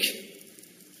make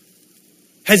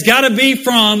has got to be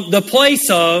from the place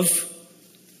of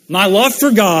my love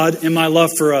for God and my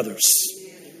love for others.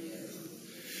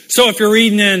 So if you're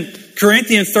reading in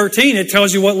Corinthians 13, it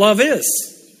tells you what love is.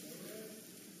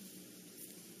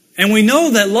 And we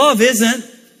know that love isn't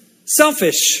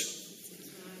selfish.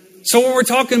 So when we're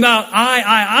talking about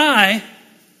I,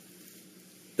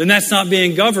 then that's not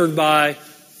being governed by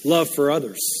love for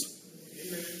others.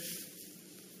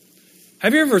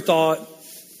 Have you ever thought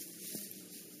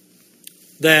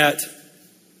that,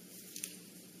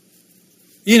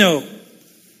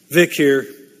 Vic here,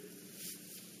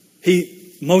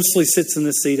 he mostly sits in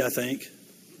this seat, I think.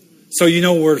 So you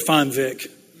know where to find Vic.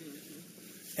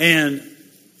 And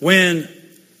when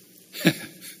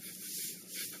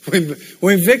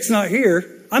Vic's not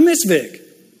here, I miss Vic.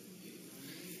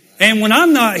 And when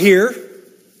I'm not here,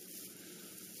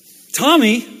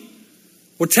 Tommy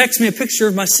will text me a picture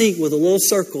of my seat with a little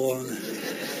circle on it.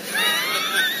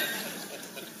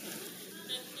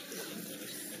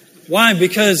 Why?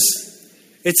 Because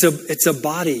it's a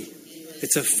body.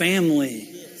 It's a family.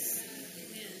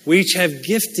 We each have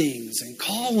giftings and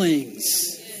callings.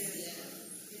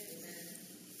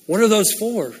 What are those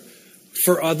for?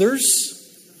 For others?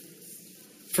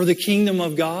 For the kingdom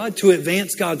of God? To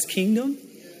advance God's kingdom?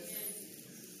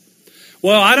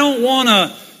 Well, I don't want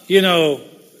to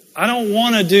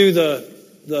do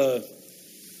the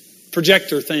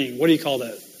projector thing. What do you call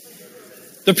that?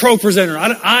 The pro presenter.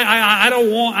 I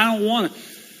don't want to.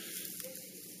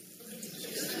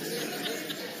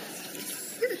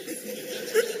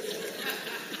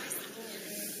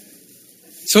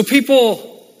 So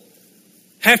people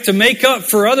have to make up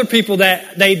for other people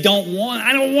that they don't want.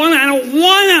 I don't want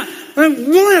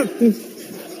to.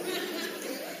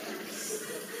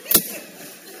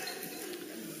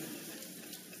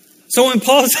 So when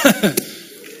Paul's...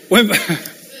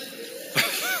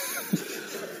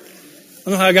 I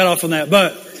don't know how I got off on that,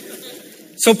 but...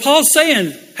 So Paul's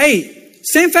saying, hey,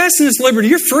 stand fast in this liberty.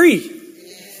 You're free.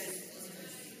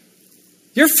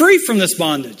 You're free from this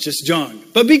bondage, this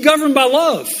junk. But be governed by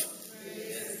love.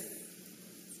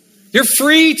 You're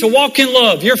free to walk in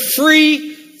love. You're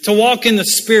free to walk in the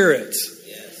Spirit.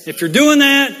 If you're doing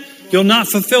that, you'll not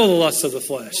fulfill the lusts of the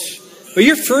flesh. But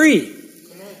you're free.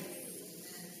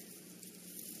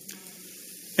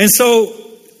 And so,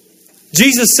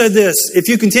 Jesus said this, if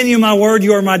you continue my word,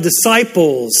 you are my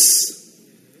disciples.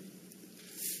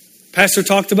 Pastor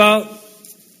talked about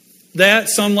that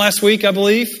some last week, I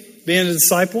believe, being a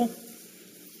disciple.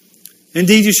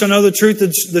 Indeed, you shall know the truth.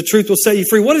 The truth will set you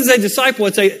free. What is a disciple?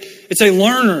 It's a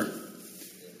learner.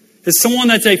 It's someone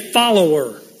that's a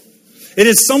follower. It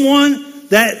is someone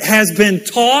that has been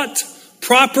taught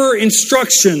proper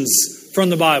instructions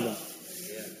from the Bible.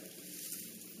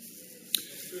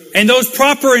 And those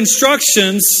proper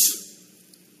instructions,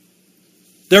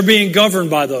 they're being governed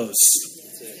by those.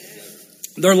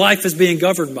 Their life is being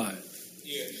governed by it.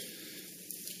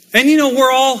 And we're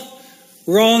all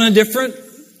in a different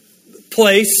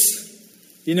place.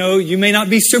 You may not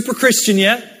be super Christian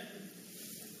yet.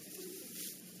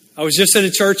 I was just at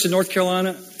a church in North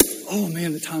Carolina. Oh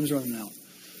man, the time's running out.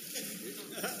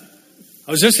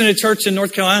 I was just in a church in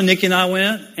North Carolina. Nikki and I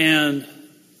went, and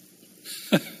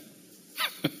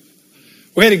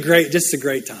we had a great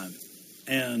time.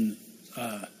 And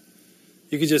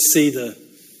you could just see the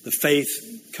faith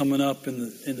coming up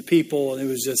in the people, and it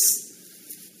was just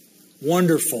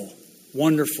wonderful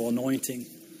anointing.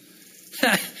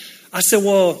 I said,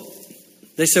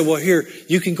 they said, here,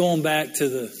 you can go on back to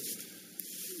the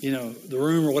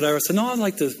room or whatever. I said, no, I'd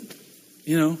like to,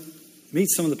 meet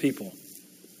some of the people.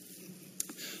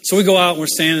 So we go out and we're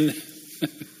standing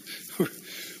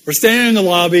in the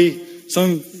lobby,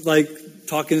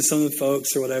 talking to some of the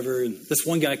folks or whatever. And this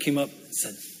one guy came up and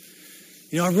said,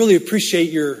 I really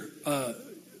appreciate your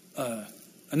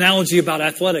analogy about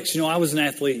athletics. I was an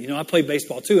athlete. I played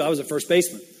baseball too. I was a first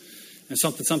baseman and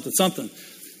something.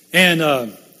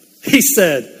 And he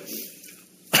said,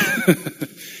 how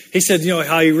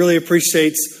he really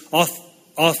appreciates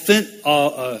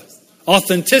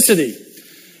authenticity.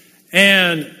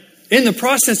 And in the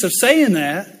process of saying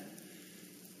that,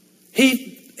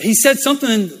 he said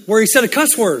something where he said a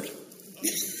cuss word.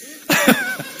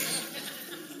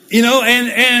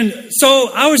 And so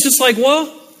I was just like,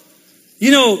 the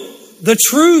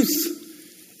truth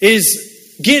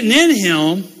is getting in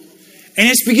him, and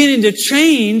it's beginning to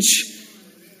change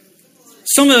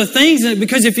some of the things.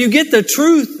 Because if you get the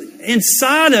truth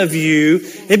inside of you,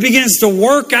 it begins to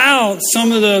work out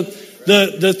some of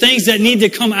the things that need to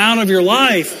come out of your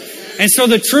life. And so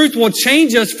the truth will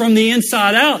change us from the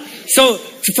inside out. So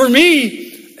for me,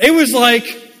 it was like,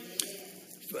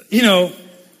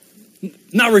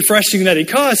 Not refreshing that he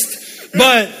cussed,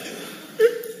 but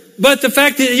the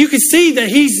fact that you can see that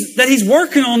he's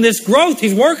working on this growth.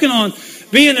 He's working on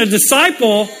being a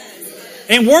disciple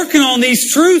and working on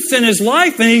these truths in his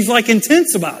life, and he's like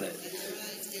intense about it.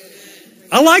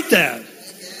 I like that.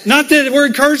 Not that we're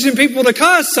encouraging people to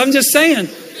cuss. I'm just saying,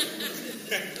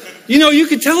 you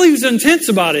could tell he was intense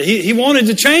about it. He wanted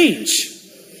to change.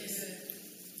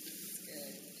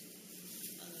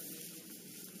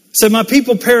 So my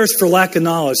people perish for lack of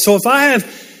knowledge. So if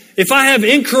I have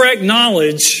incorrect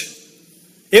knowledge,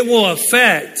 it will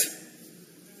affect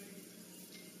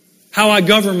how I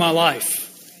govern my life.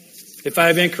 If I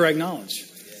have incorrect knowledge,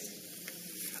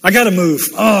 I got to move.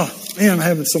 Oh man, I'm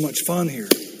having so much fun here.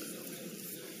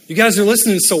 You guys are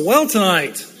listening so well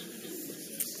tonight.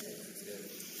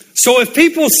 So if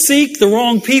people seek the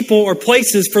wrong people or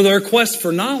places for their quest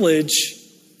for knowledge,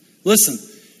 listen,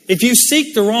 if you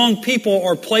seek the wrong people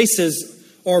or places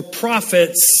or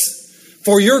prophets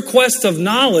for your quest of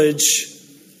knowledge,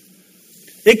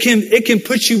 it can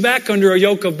put you back under a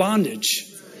yoke of bondage.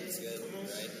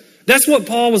 That's what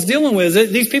Paul was dealing with.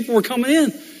 These people were coming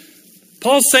in.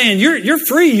 Paul's saying, you're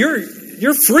free.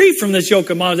 You're free from this yoke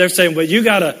of bondage. They're saying, but you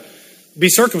got to be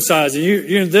circumcised. And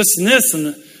you're this and this.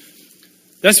 And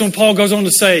that's when Paul goes on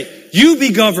to say, you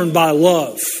be governed by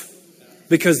love.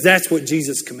 Because that's what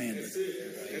Jesus commanded.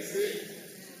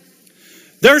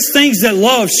 There's things that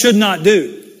love should not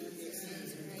do.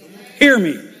 Hear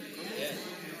me.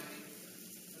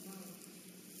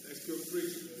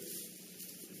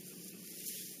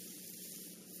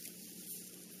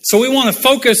 So we want to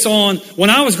focus on, when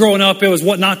I was growing up, it was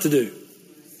what not to do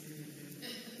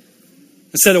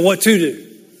instead of what to do.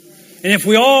 And if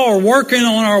we all are working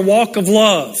on our walk of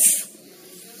love,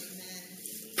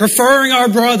 preferring our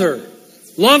brother,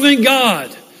 loving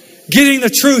God, getting the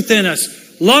truth in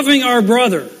us, loving our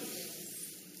brother,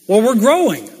 well, we're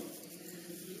growing.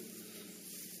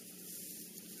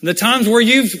 And the times where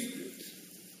you've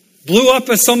blew up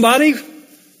at somebody,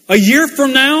 a year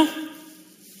from now,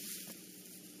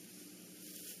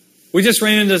 we just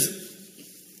ran into...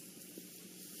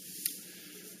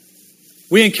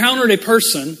 We encountered a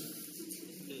person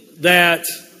that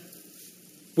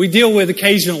we deal with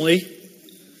occasionally.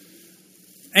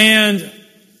 And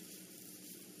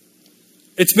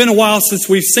it's been a while since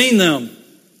we've seen them.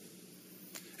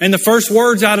 And the first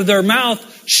words out of their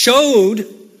mouth showed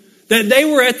that they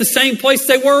were at the same place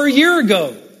they were a year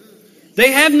ago.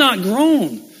 They have not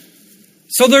grown.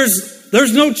 So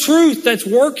there's no truth that's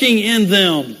working in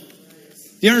them.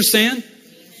 Do you understand?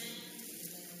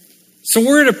 So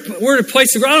we're at a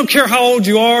place to grow. I don't care how old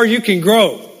you are, you can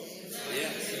grow.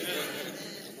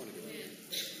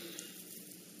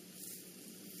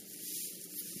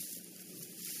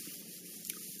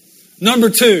 Number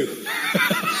 2.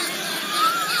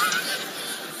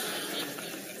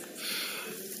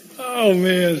 Oh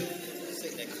man.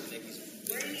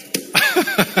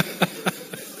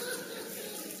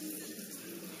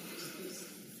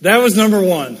 That was number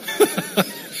 1.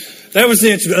 That was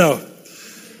the intro. No.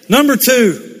 Number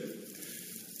 2.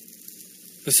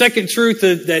 The second truth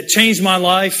that changed my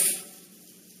life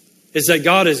is that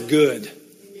God is good.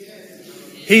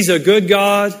 He's a good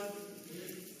God.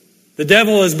 The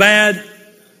devil is bad.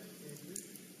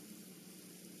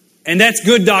 And that's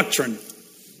good doctrine.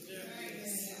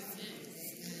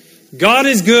 God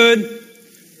is good.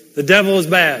 The devil is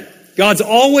bad. God's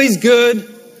always good.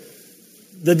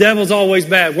 The devil's always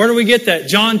bad. Where do we get that?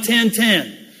 John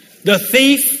 10:10. The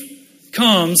thief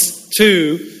comes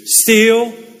to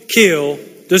steal, kill,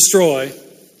 destroy.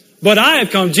 But I have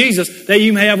come, Jesus, that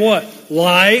you may have what?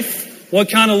 Life.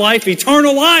 What kind of life?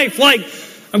 Eternal life. Like,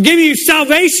 I'm giving you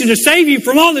salvation to save you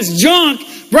from all this junk.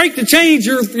 Break the chains.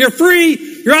 You're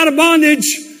free. You're out of bondage.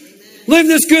 Live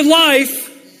this good life.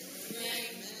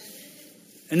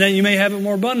 And then you may have it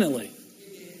more abundantly.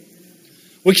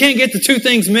 We can't get the two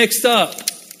things mixed up.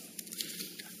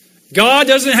 God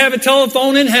doesn't have a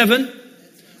telephone in heaven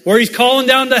where He's calling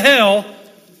down to hell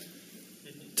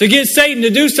to get Satan to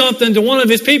do something to one of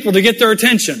His people to get their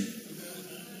attention.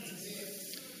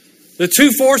 The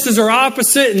two forces are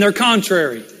opposite and they're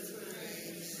contrary.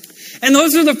 And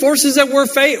those are the forces that we're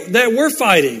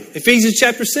fighting. Ephesians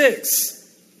chapter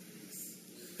 6.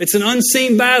 It's an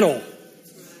unseen battle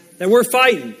that we're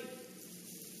fighting.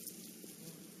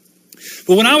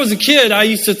 But when I was a kid, I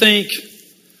used to think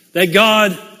that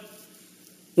God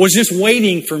was just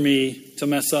waiting for me to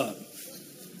mess up.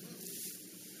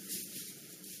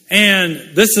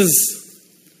 And this is...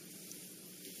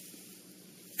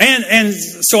 And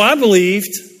so I believed,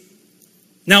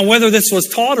 now whether this was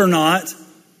taught or not,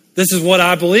 this is what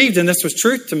I believed and this was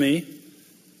truth to me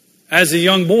as a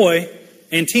young boy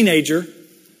and teenager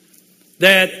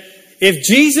that if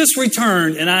Jesus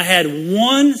returned and I had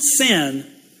one sin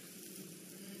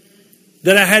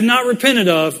that I had not repented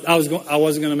of, I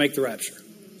wasn't going to make the rapture.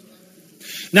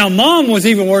 Now, Mom was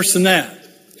even worse than that.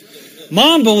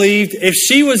 Mom believed if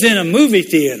she was in a movie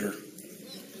theater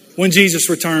when Jesus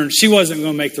returned, she wasn't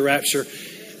going to make the rapture.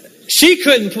 She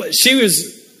couldn't play. She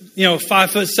was,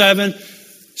 5'7".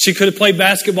 She could have played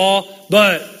basketball,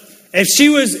 but if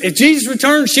Jesus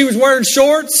returned, she was wearing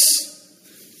shorts,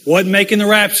 wasn't making the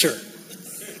rapture.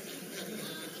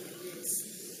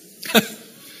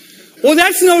 Well,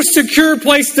 that's no secure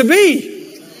place to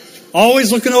be.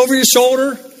 Always looking over your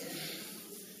shoulder,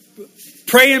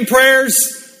 praying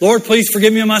prayers. Lord, please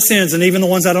forgive me of my sins, and even the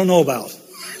ones I don't know about.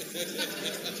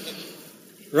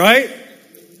 Right?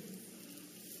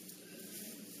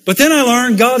 But then I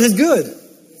learned God is good.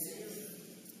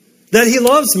 That He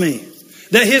loves me.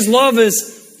 That His love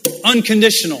is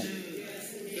unconditional.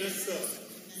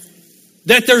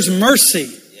 That there's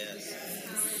mercy.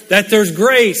 That there's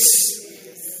grace.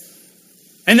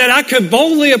 And that I could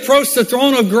boldly approach the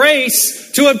throne of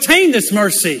grace to obtain this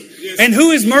mercy. And who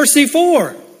is mercy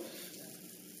for?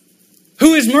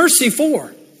 Who is mercy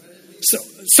for?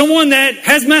 Someone that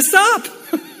has messed up.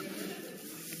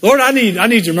 Lord, I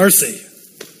need your mercy.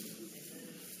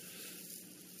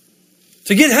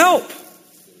 To get help.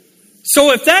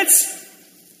 So if that's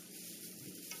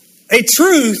a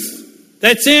truth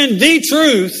that's in the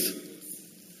truth,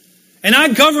 and I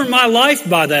govern my life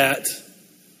by that,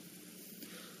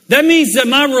 that means that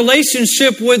my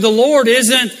relationship with the Lord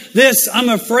isn't this, I'm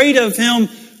afraid of Him,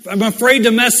 I'm afraid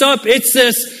to mess up. It's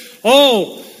this,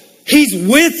 He's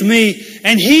with me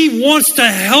and He wants to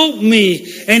help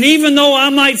me. And even though I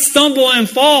might stumble and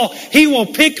fall, He will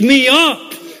pick me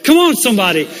up. Come on,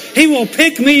 somebody. He will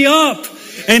pick me up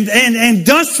and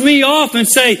dust me off and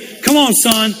say, come on,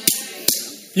 son.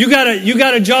 You got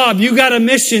a job. You got a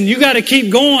mission. You got to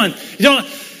keep going.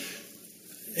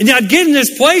 And I'd get in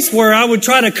this place where I would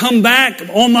try to come back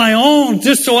on my own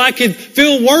just so I could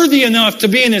feel worthy enough to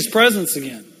be in His presence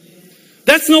again.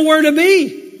 That's nowhere to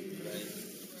be.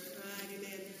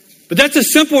 But that's a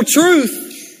simple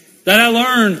truth that I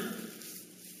learned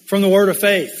from the Word of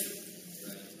Faith.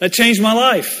 That changed my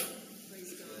life.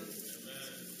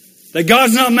 That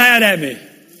God's not mad at me.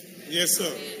 Yes,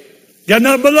 sir. Got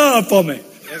nothing but love for me.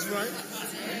 That's right.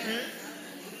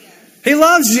 He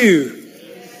loves you.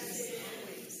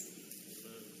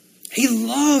 He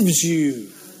loves you.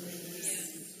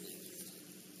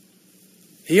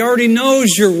 He already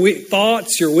knows your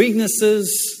thoughts, your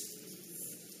weaknesses.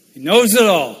 He knows it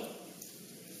all.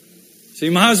 So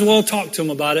you might as well talk to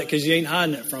Him about it because you ain't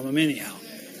hiding it from Him anyhow.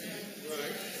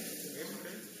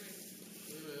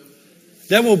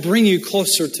 That will bring you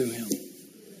closer to Him.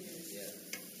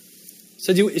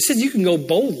 It said you can go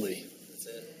boldly.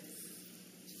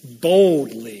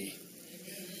 Boldly.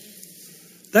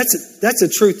 That's a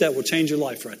truth that will change your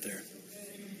life right there.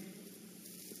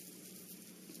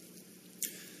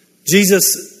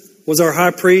 Jesus was our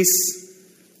high priest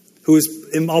who was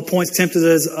in all points tempted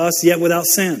as us, yet without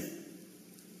sin.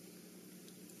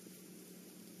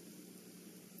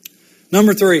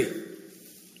 Number 3.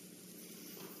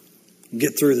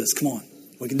 Get through this. Come on.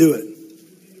 We can do it.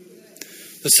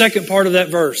 The second part of that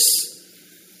verse.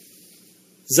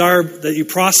 Desire that you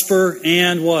prosper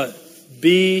and what?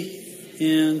 Be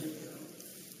in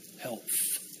health.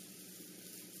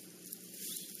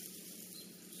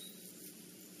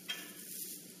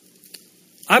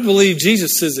 I believe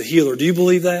Jesus is a healer. Do you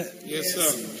believe that? Yes,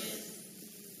 sir.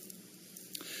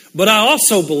 But I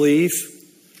also believe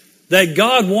that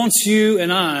God wants you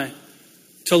and I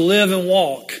to live and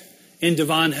walk in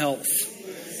divine health.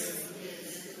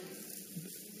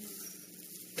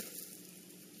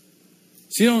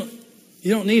 So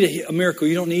you don't need a miracle.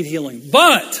 You don't need healing.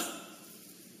 But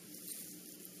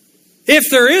if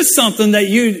there is something that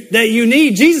you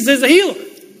need, Jesus is a healer.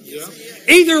 Yeah.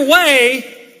 Either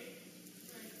way,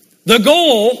 the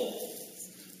goal,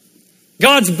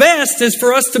 God's best, is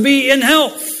for us to be in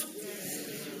health.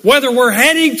 Whether we're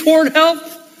heading toward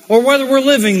health or whether we're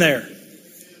living there.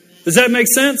 Does that make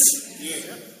sense?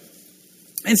 Yeah.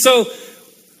 And so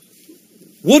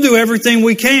we'll do everything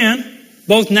we can,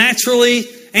 both naturally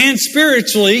and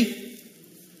spiritually,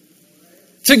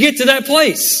 to get to that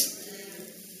place.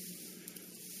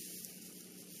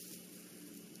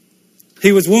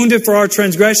 He was wounded for our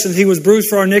transgressions. He was bruised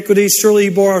for our iniquities. Surely He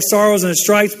bore our sorrows, and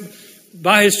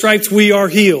by His stripes we are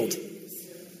healed.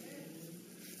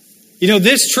 You know,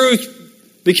 this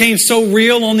truth became so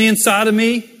real on the inside of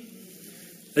me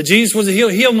that Jesus was a healer.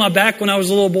 He healed my back when I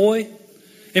was a little boy.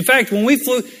 In fact, when we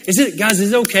flew, is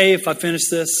it okay if I finish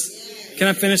this? Can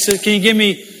I finish this? Can you give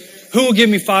me, who will give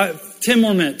me 10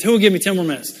 more minutes? Who will give me 10 more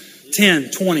minutes?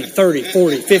 10, 20, 30,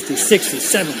 40, 50, 60,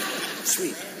 70.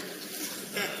 Sweet.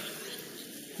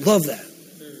 Love that.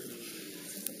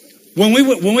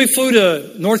 When we flew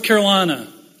to North Carolina,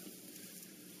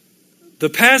 the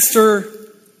pastor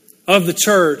of the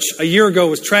church a year ago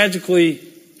was tragically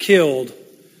killed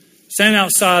standing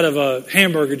outside of a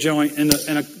hamburger joint and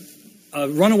a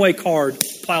runaway car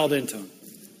plowed into him.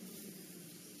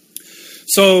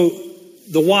 So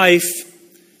the wife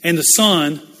and the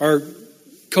son are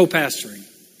co-pastoring.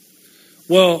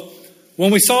 Well,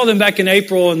 when we saw them back in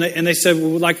April and they said,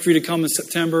 we would like for you to come in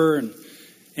September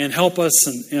and help us.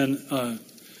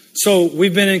 So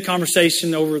we've been in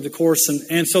conversation over the course.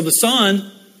 And so the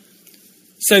son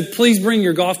said, please bring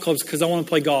your golf clubs because I want to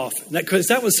play golf. Because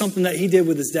that was something that he did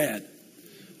with his dad.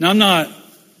 Now, I'm not,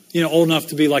 old enough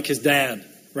to be like his dad,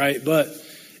 right? But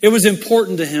it was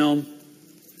important to him.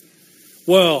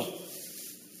 Well,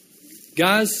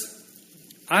 guys,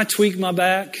 I tweaked my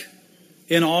back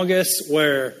in August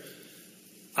where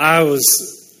I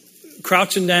was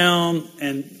crouching down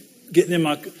and getting in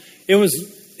it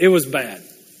was bad.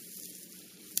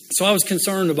 So I was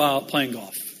concerned about playing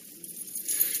golf.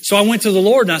 So I went to the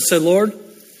Lord and I said, Lord,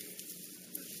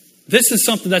 this is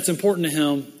something that's important to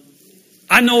him.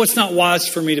 I know it's not wise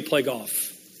for me to play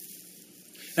golf.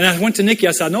 And I went to Nikki,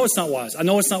 I said, I know it's not wise. I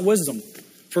know it's not wisdom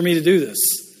for me to do this.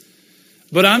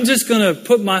 But I'm just going to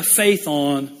put my faith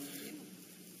on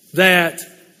that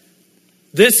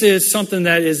this is something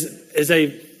that is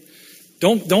a,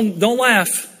 don't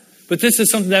laugh, but this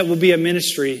is something that will be a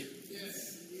ministry.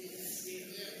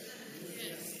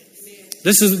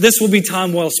 This will be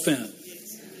time well spent.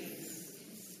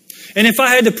 And if I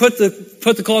had to put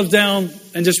the clubs down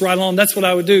and just ride along, that's what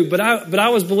I would do. But I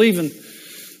was believing.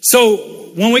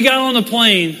 So when we got on the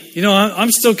plane,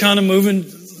 I'm still kind of moving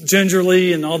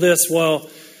gingerly and all this. Well,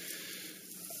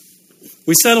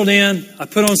 we settled in. I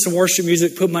put on some worship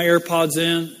music, put my AirPods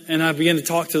in, and I began to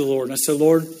talk to the Lord. And I said,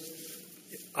 Lord,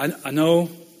 I know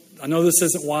this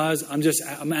isn't wise.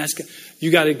 I'm asking,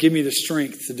 you got to give me the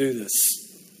strength to do this.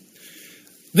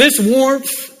 This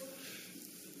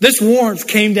warmth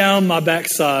came down my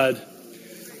backside,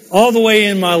 all the way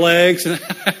in my legs, and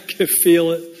I could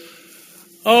feel it.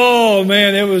 Oh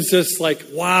man, it was just like,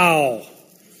 wow.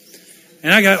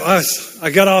 And I got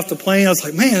off the plane. I was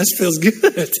like, man, this feels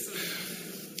good.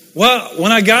 Well,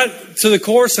 when I got to the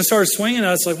course, I started swinging.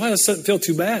 I was like, wow, this doesn't feel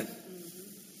too bad.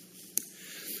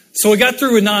 So we got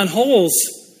through with 9 holes.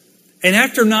 And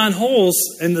after 9 holes,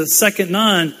 in the second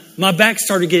 9, my back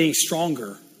started getting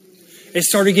stronger. It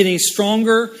started getting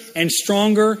stronger and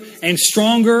stronger and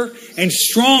stronger and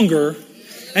stronger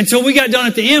until we got done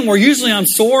at the end, where usually I'm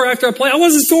sore after I play. I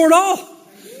wasn't sore at all.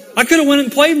 I could have went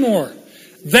and played more.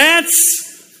 That's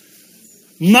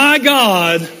my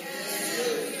God.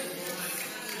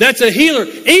 That's a healer.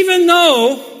 Even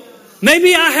though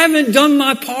maybe I haven't done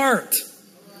my part.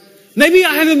 Maybe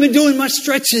I haven't been doing my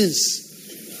stretches.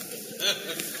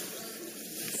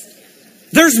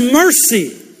 There's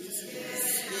mercy.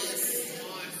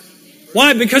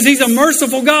 Why? Because He's a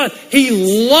merciful God. He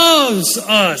loves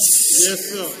us. Yes,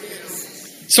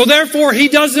 sir. So therefore, He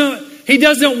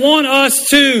doesn't want us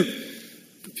to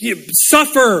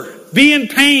suffer, be in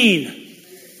pain.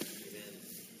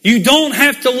 You don't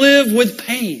have to live with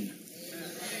pain.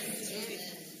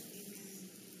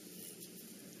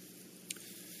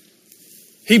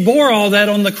 He bore all that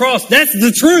on the cross. That's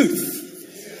the truth.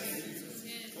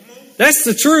 That's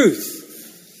the truth.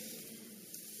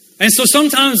 And so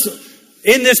sometimes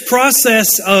in this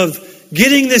process of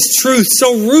getting this truth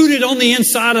so rooted on the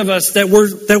inside of us that we're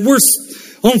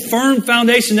on firm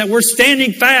foundation, that we're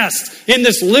standing fast in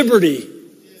this liberty,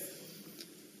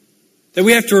 that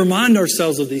we have to remind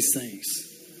ourselves of these things.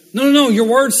 No, your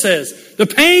word says, the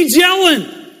pain's yelling.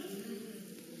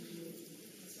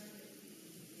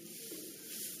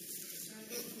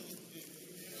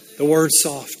 The word's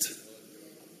soft.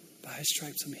 By His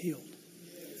stripes I'm healed.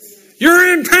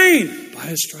 You're in pain. By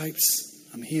His stripes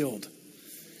I'm healed.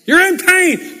 You're in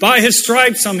pain. By His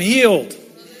stripes I'm healed.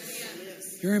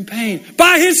 You're in pain.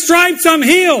 By His stripes I'm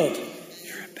healed.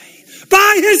 You're in pain.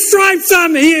 By His stripes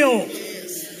I'm healed.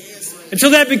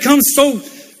 Until that becomes so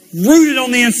rooted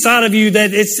on the inside of you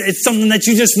that it's something that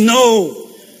you just know.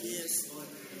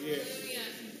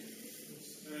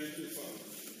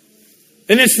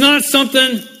 And it's not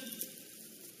something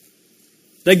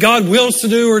that God wills to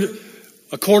do or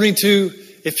according to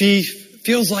if He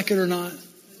feels like it or not.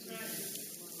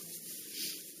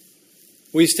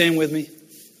 Will you stand with me?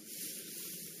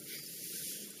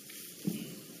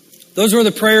 Those were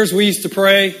the prayers we used to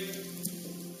pray.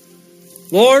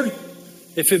 Lord,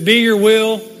 if it be your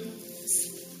will,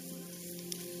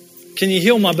 can you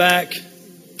heal my back,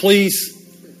 please?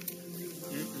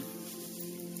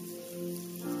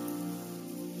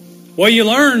 Well, you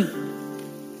learn,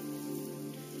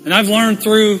 and I've learned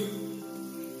through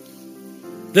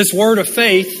this word of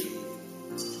faith,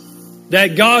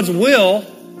 that God's will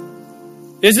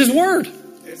is His Word.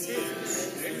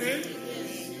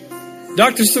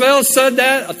 Dr. Savelle said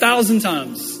that 1,000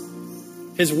 times.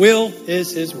 His will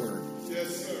is His Word.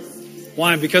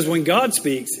 Why? Because when God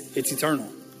speaks, it's eternal.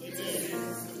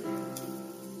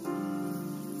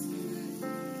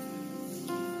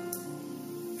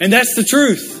 And that's the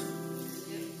truth.